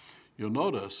again. You'll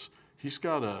notice he's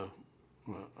got a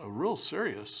real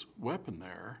serious weapon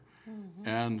there. Mm-hmm.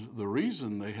 And the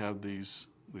reason they have these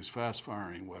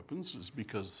fast-firing weapons is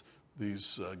because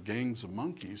these gangs of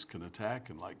monkeys can attack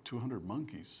in like 200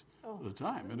 monkeys at a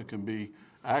time. And it can be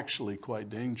actually quite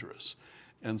dangerous.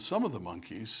 And some of the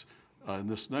monkeys, in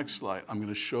this next slide, I'm going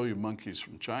to show you monkeys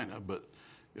from China, but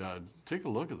take a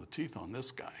look at the teeth on this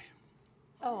guy.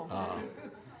 Oh.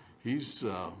 He's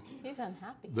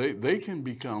unhappy. They can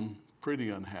become pretty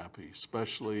unhappy,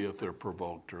 especially if they're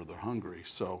provoked or they're hungry.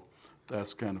 So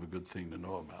that's kind of a good thing to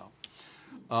know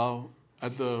about.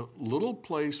 At the little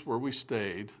place where we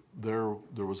stayed, there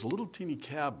was a little teeny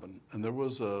cabin, and there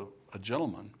was a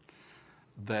gentleman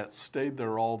that stayed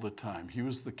there all the time. He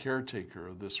was the caretaker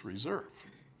of this reserve.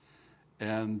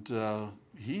 And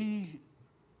he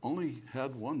only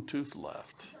had 1 tooth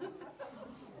left.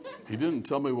 He didn't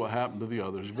tell me what happened to the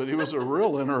others, but he was a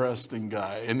real interesting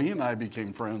guy, and he and I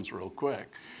became friends real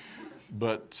quick.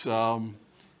 But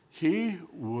he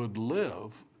would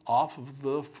live off of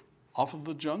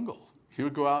the jungle. He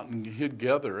would go out and he'd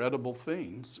gather edible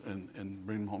things and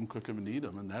bring them home, cook them, and eat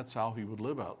them, and that's how he would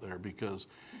live out there, because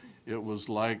it was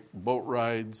like boat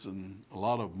rides and a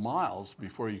lot of miles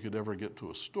before you could ever get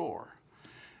to a store.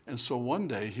 And so one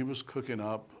day he was cooking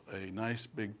up a nice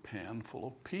big pan full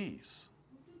of peas.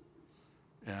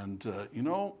 And,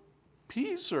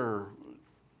 peas are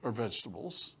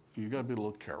vegetables. You got to be a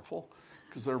little careful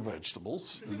because they're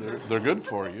vegetables. They're good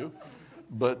for you.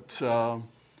 But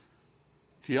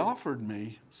he offered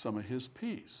me some of his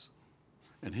peas.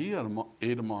 And he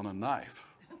ate them on a knife.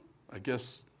 I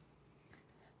guess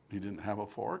he didn't have a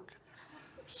fork.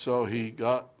 So he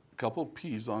got couple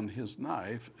peas on his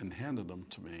knife and handed them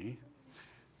to me,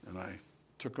 and I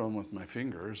took them with my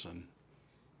fingers and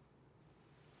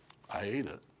I ate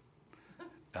it.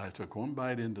 And I took 1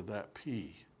 bite into that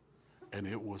pea, and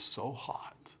it was so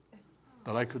hot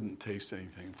that I couldn't taste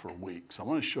anything for weeks. I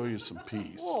want to show you some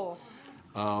peas.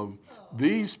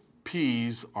 These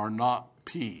peas are not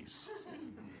peas.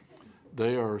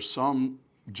 They are some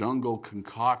jungle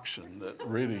concoction that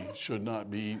really should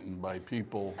not be eaten by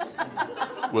people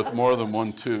with more than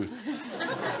 1 tooth.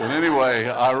 But anyway,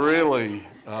 I really,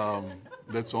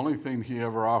 that's the only thing he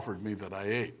ever offered me that I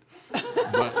ate.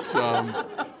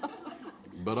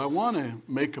 But I want to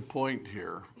make a point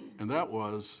here, And that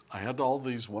was, I had all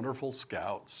these wonderful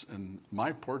scouts, and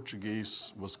my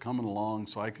Portuguese was coming along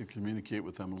so I could communicate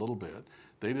with them a little bit.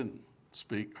 They didn't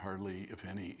speak hardly, if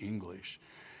any, English.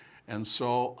 And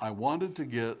so I wanted to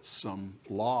get some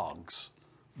logs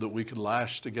that we could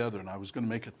lash together, and I was going to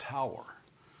make a tower.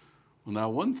 Well, now,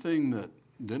 one thing that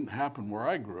didn't happen where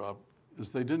I grew up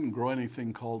is they didn't grow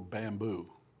anything called bamboo.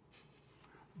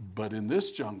 But in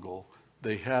this jungle,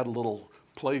 they had little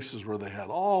places where they had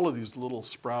all of these little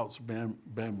sprouts of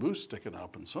bamboo sticking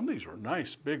up, and some of these were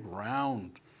nice, big,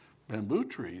 round bamboo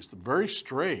trees, very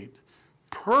straight,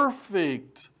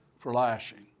 perfect for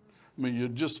lashing. I mean,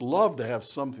 you'd just love to have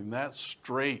something that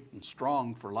straight and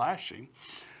strong for lashing.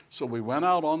 So we went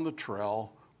out on the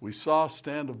trail. We saw a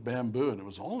stand of bamboo, and it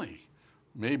was only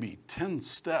maybe 10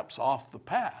 steps off the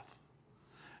path.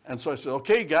 And so I said,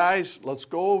 okay, guys, let's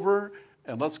go over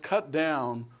and let's cut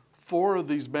down 4 of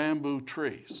these bamboo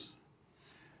trees.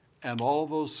 And all of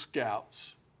those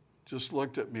scouts just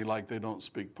looked at me like they don't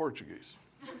speak Portuguese.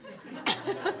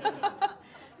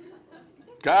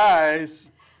 Guys,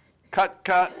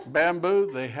 cut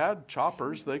bamboo. They had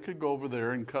choppers. They could go over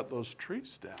there and cut those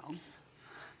trees down.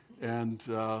 And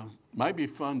might be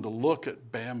fun to look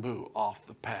at bamboo off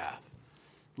the path.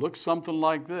 Looks something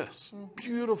like this.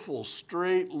 Beautiful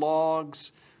straight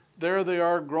logs. There they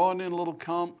are growing in a little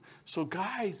clump. So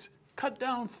guys, cut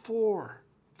down 4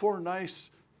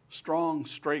 nice, strong,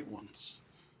 straight ones.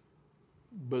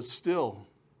 But still,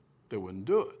 they wouldn't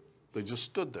do it. They just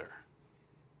stood there.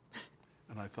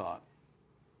 And I thought,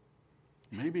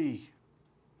 maybe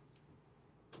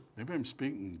I'm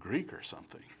speaking Greek or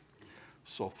something.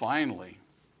 So finally,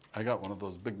 I got one of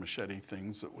those big machete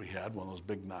things that we had, one of those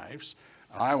big knives.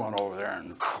 And I went over there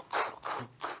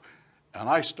and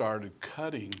I started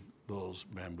cutting those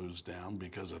bamboos down,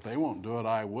 because if they won't do it,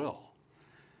 I will.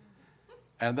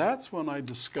 And that's when I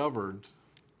discovered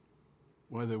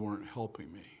why they weren't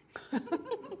helping me.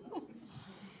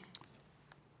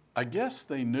 I guess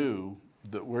they knew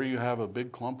that where you have a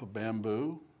big clump of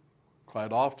bamboo,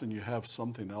 quite often you have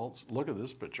something else. Look at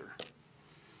this picture.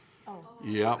 Oh.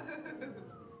 Yep,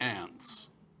 ants.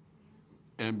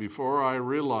 And before I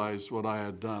realized what I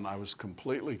had done, I was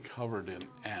completely covered in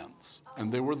ants.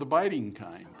 And they were the biting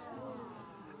kind.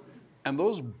 And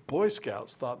those Boy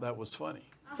Scouts thought that was funny.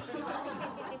 I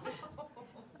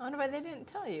wonder why they didn't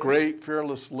tell you. Great,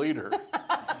 fearless leader.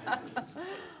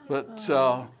 But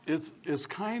it's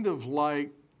kind of like,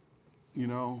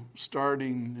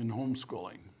 starting in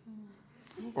homeschooling,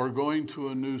 or going to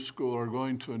a new school, or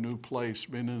going to a new place,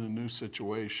 being in a new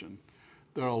situation.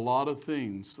 There are a lot of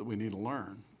things that we need to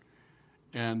learn.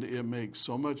 And it makes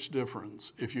so much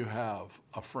difference if you have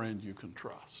a friend you can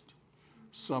trust,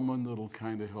 someone that'll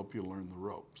kind of help you learn the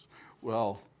ropes.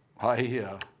 Well,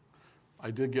 I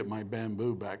did get my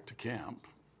bamboo back to camp,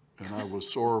 and I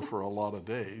was sore for a lot of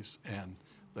days, and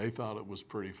they thought it was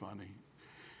pretty funny.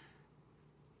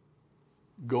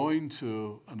 Going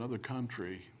to another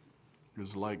country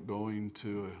is like going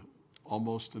to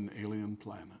almost an alien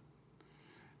planet.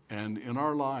 And in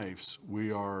our lives,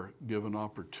 we are given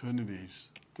opportunities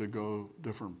to go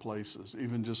different places.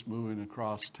 Even just moving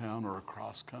across town or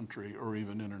across country or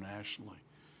even internationally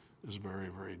is very,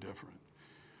 very different.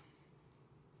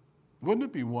 Wouldn't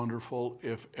it be wonderful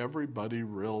if everybody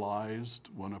realized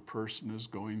when a person is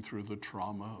going through the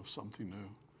trauma of something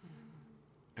new?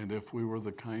 And if we were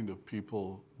the kind of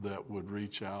people that would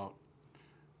reach out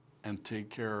and take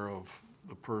care of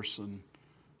the person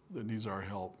that needs our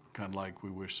help, kind of like we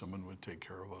wish someone would take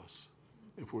care of us,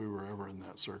 if we were ever in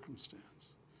that circumstance.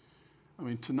 I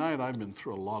mean, tonight I've been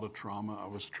through a lot of trauma. I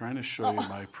was trying to show you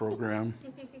my program.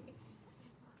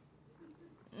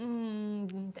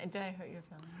 Did I hurt your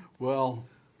feelings? Well,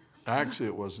 actually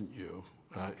it wasn't you.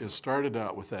 It started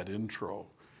out with that intro.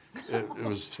 It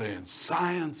was saying,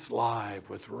 Science Live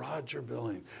with Roger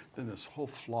Billings. Then this whole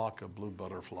flock of blue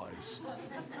butterflies.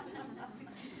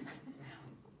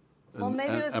 Well,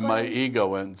 maybe it was and my ego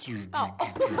went.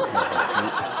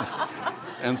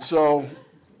 And so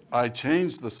I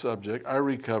changed the subject. I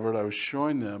recovered. I was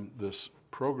showing them this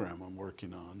program I'm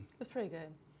working on. It was pretty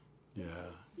good. Yeah.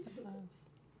 It was.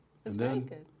 It was very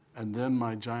good. And then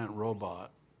my giant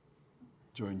robot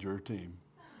joined your team.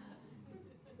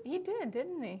 He did,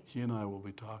 didn't he? He and I will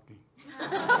be talking.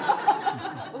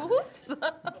 Oops.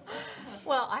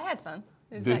 Well, I had fun.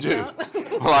 Did you?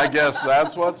 Well, I guess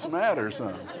that's what matters,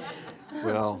 huh?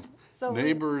 Well, So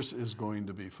Neighbors is going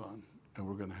to be fun, and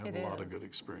we're going to have It a lot of is. good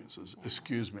experiences.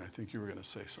 Excuse me, I think you were going to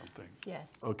say something.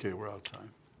 Yes. Okay, we're out of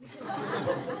time.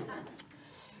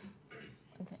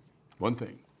 Okay. One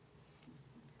thing.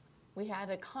 We had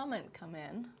a comment come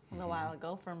in a little while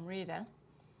ago from Rita.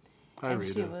 Hi, and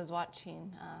Rita. she was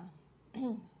watching.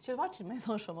 She was watching my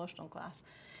social emotional class.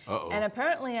 Uh-oh. And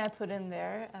apparently, I put in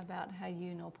there about how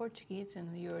you know Portuguese,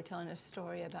 and you were telling a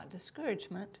story about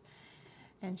discouragement.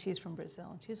 And she's from Brazil,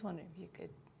 and she's wondering if you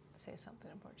could say something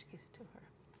in Portuguese to her.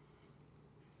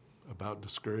 About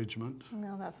discouragement?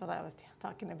 No, that's what I was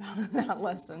talking about in that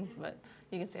lesson, but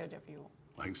you can say whatever you want.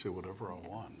 I can say whatever I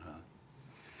want,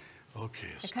 huh? Okay,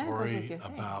 a It kinda goes with story your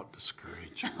thing. about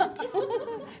discouragement.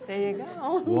 There you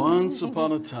go. Once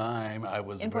upon a time, I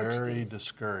was In very Portuguese.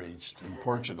 discouraged in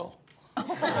Portugal.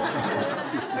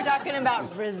 We're talking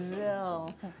about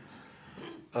Brazil.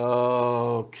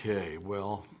 Okay,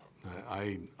 well,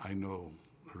 I know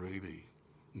a really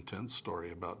intense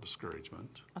story about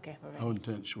discouragement. Okay, we're How ready.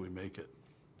 intense should we make it?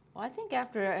 Well, I think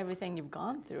after everything you've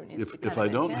gone through, it needs to be If kind I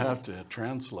of don't intense. have to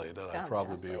translate it, I'd Don't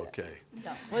probably be translate it. okay.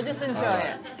 Don't. We'll just enjoy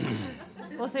it.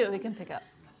 We'll see what we can pick up.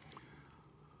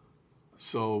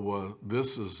 So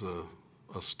this is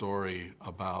a story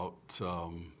about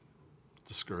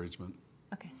discouragement.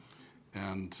 Okay.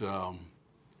 And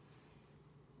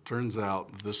turns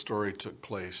out this story took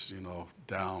place,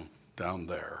 down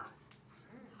there.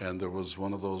 And there was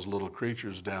one of those little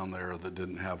creatures down there that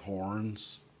didn't have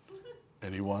horns,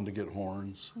 and he wanted to get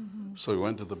horns. Mm-hmm. So he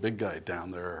went to the big guy down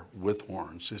there with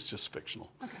horns. It's just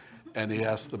fictional. Okay. And he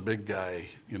asked the big guy,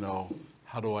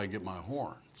 how do I get my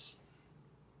horns?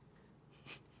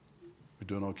 We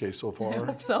doing okay so far? I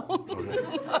hope so. Okay.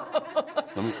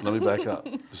 Let me back up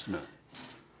just a minute.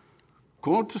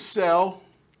 Conta o céu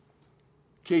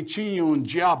que tinha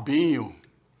diabinho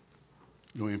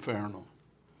no inferno.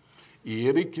 E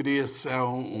ele queria ser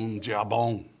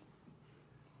diabão.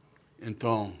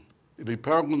 Então, ele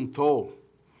perguntou,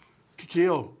 o que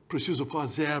eu preciso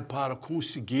fazer para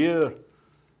conseguir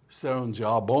ser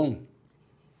diabão?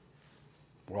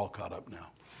 We're all caught up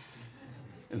now.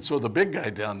 And so the big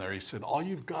guy down there, he said, all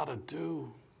you've got to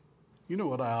do, you know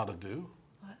what I ought to do?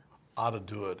 What? I ought to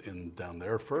do it down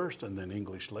there first and then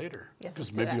English later. Yes, Because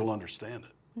let's do maybe that. you'll understand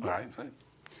it. All right?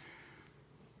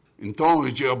 Então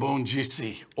o diabão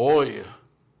disse, olha,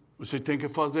 você tem que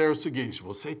fazer o seguinte,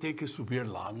 você tem que subir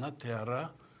lá na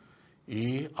terra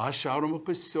e achar uma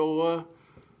pessoa,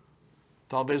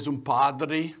 talvez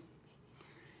padre,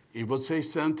 e você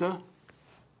senta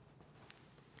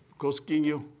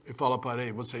cosquinho e fala para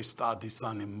ele, você está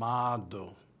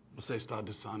desanimado. Você está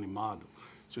desanimado.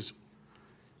 So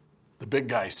the big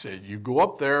guy said, you go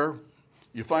up there,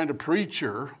 you find a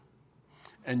preacher,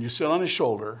 and you sit on his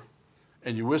shoulder,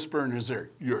 and you whisper in his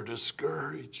ear, you're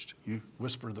discouraged. You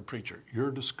whisper to the preacher,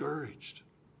 you're discouraged.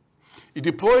 E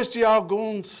depois de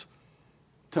alguns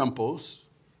tempos,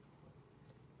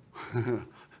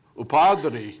 o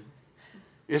padre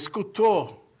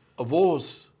escutou a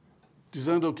voz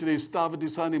dizendo que ele estava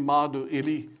desanimado.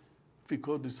 Ele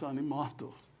ficou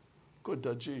desanimado.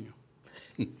 Coitadinho.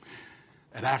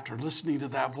 And after listening to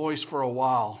that voice for a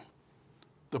while,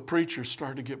 the preacher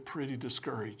started to get pretty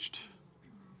discouraged.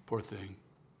 Poor thing.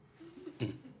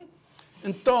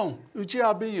 Então, o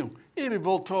diabinho, ele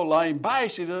voltou lá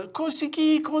embaixo, ele,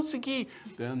 consegui.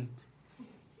 Then,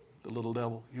 the little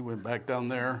devil, he went back down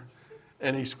there,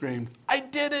 and he screamed, I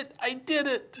did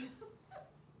it.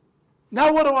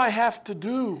 Now what do I have to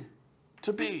do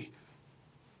to be,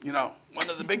 one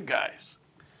of the big guys?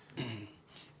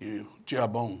 E o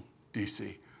diabão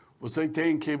disse, você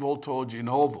tem que voltar de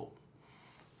novo.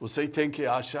 Você tem que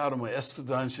achar uma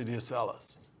estudante de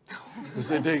celas.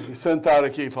 Você tem que sentar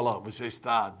aqui e falar, você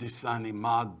está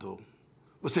desanimado.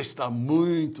 Você está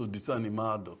muito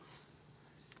desanimado.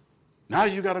 Now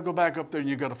you got to go back up there and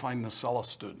you got to find the cella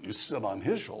student. You sit on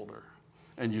his shoulder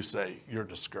and you say, you're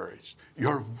discouraged.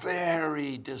 You're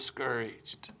very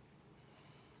discouraged.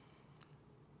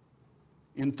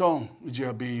 Então, o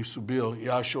diabinho subiu e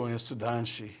achou um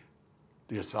estudante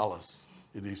de celas.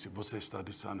 E disse, você está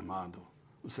desanimado.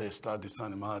 Você está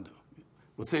desanimado.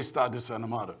 Você está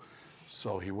desanimado.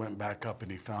 So he went back up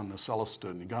and he found the cella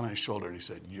student. He got on his shoulder and he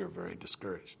said, you're very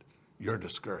discouraged. You're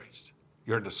discouraged.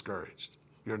 You're discouraged.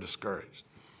 You're discouraged.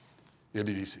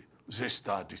 Ele disse, você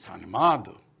está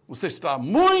desanimado. Você está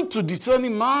muito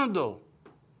desanimado.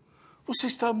 Você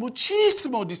está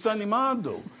muitíssimo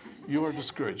desanimado. You are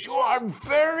discouraged. You are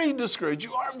very discouraged.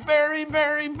 You are very,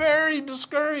 very, very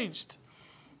discouraged.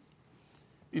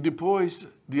 E depois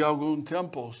de alguns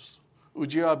tempos, o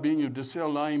diabinho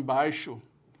desceu lá embaixo.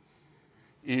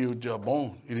 E o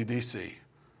diabão, ele disse,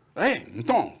 ei,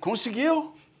 então,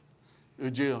 conseguiu? E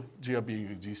o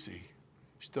diabinho disse,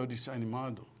 estou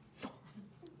desanimado.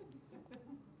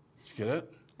 Did you get it?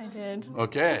 I did.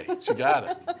 Okay, she got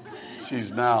it.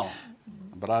 She's now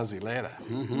brasileira.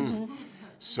 Mm-hmm.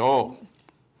 So,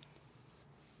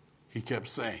 he kept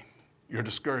saying, you're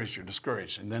discouraged, you're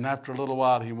discouraged. And then after a little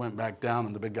while, he went back down,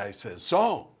 and the big guy says,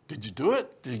 so, did you do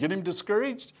it? Did you get him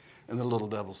discouraged? And the little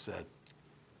devil said,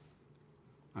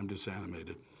 I'm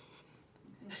disanimated.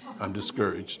 I'm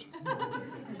discouraged.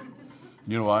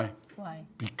 You know why? Why?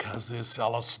 Because this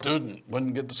fellow student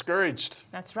wouldn't get discouraged.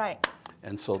 That's right.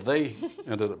 And so they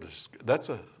ended up, that's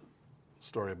a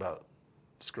story about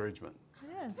discouragement.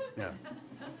 Yes. Yeah.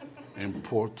 In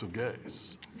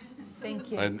Portuguese.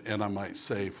 Thank you. And I might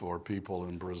say for people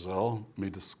in Brazil, me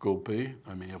desculpe,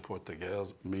 a minha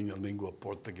minha língua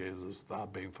portuguesa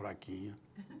está bem fraquinha,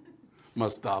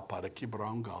 mas dá para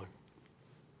quebrar galho.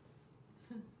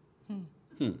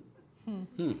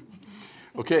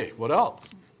 Okay, what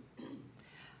else?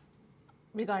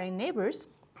 Regarding neighbors,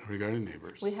 Regarding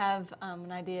neighbors. we have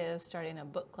an idea of starting a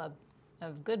book club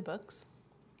of good books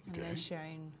and Okay. then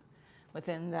sharing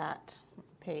within that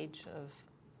page of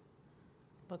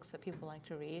books that people like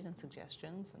to read and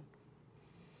suggestions.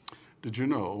 And Did you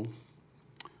know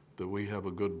that we have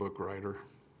a good book writer?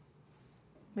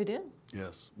 we do.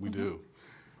 Yes, we do.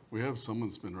 We have someone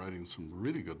that's been writing some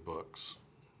really good books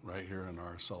right here in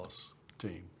our Celis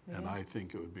team. And I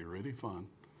think it would be really fun.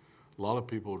 A lot of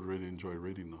people would really enjoy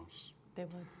reading those. They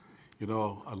would. You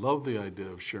know, I love the idea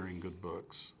of sharing good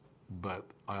books, but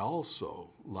I also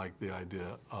like the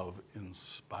idea of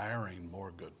inspiring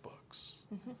more good books.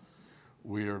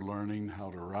 We are learning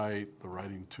how to write. The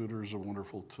Writing Tutor is a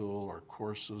wonderful tool. Our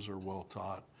courses are well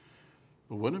taught.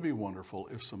 But wouldn't it be wonderful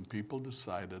if some people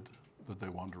decided that they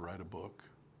wanted to write a book?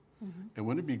 And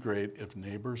wouldn't it be great if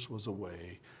Neighbors was a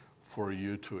way for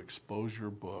you to expose your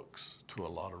books to a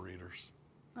lot of readers?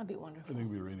 That'd be I wonderful. think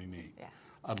it'd be really neat. Yeah.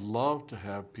 I'd love to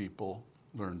have people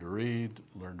learn to read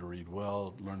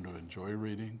well, learn to enjoy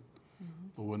reading.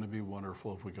 But wouldn't it be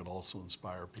wonderful if we could also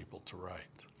inspire people to write?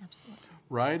 Absolutely.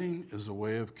 Writing is a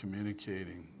way of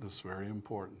communicating that's very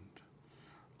important.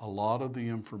 A lot of the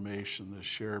information that's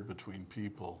shared between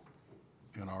people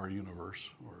in our universe,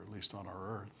 or at least on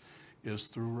our earth, is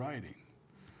through writing.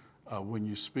 When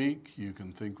you speak, you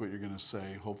can think what you're going to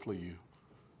say. Hopefully you,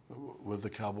 what the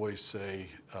cowboys say,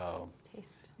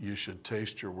 Taste. you should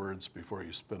taste your words before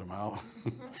you spit them out.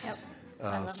 Yep. I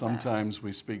love that. Sometimes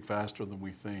we speak faster than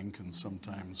we think, and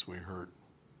sometimes we hurt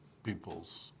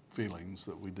people's feelings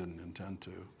that we didn't intend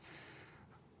to.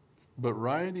 But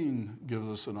writing gives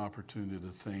us an opportunity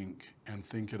to think and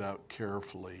think it out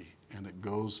carefully, and it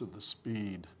goes at the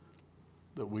speed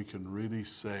that we can really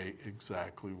say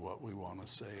exactly what we want to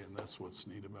say, and that's what's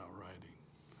neat about writing.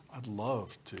 I'd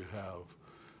love to have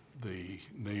the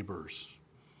Neighbors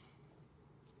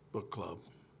book club.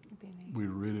 It'd be neat. We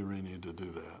really, really need to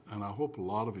do that. And I hope a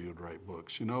lot of you would write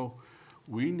books. You know,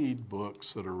 we need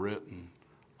books that are written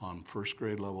on first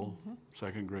grade level,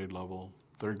 second grade level,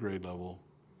 third grade level,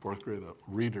 fourth grade level,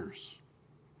 readers.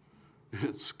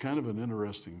 It's kind of an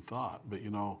interesting thought, but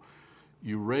you know,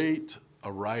 you rate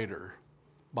a writer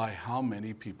by how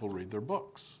many people read their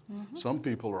books. Some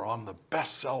people are on the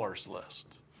bestsellers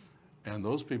list, and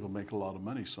those people make a lot of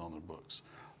money selling their books.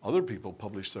 Other people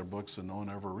publish their books and no one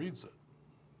ever reads it.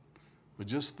 But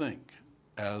just think,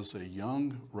 as a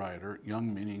young writer,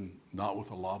 young meaning not with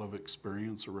a lot of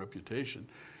experience or reputation,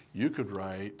 you could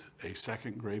write a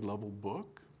second grade level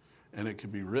book, and it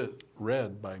could be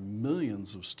read by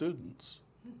millions of students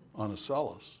on a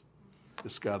Celis.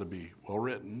 It's got to be well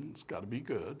written, it's got to be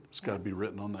good, it's got to be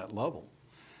written on that level.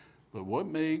 But what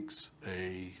makes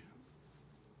a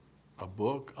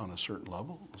book on a certain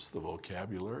level? It's the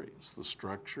vocabulary, it's the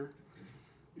structure.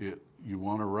 You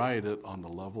want to write it on the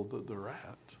level that they're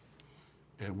at.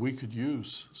 And we could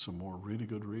use some more really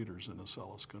good readers in the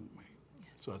Celis, couldn't we?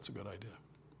 So that's a good idea.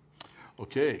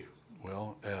 Okay,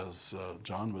 well, as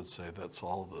John would say, that's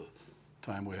all the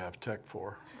time we have tech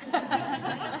for.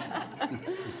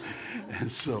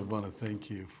 And so I want to thank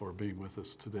you for being with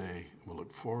us today. We'll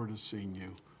look forward to seeing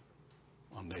you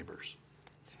on Neighbors.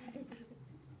 That's right.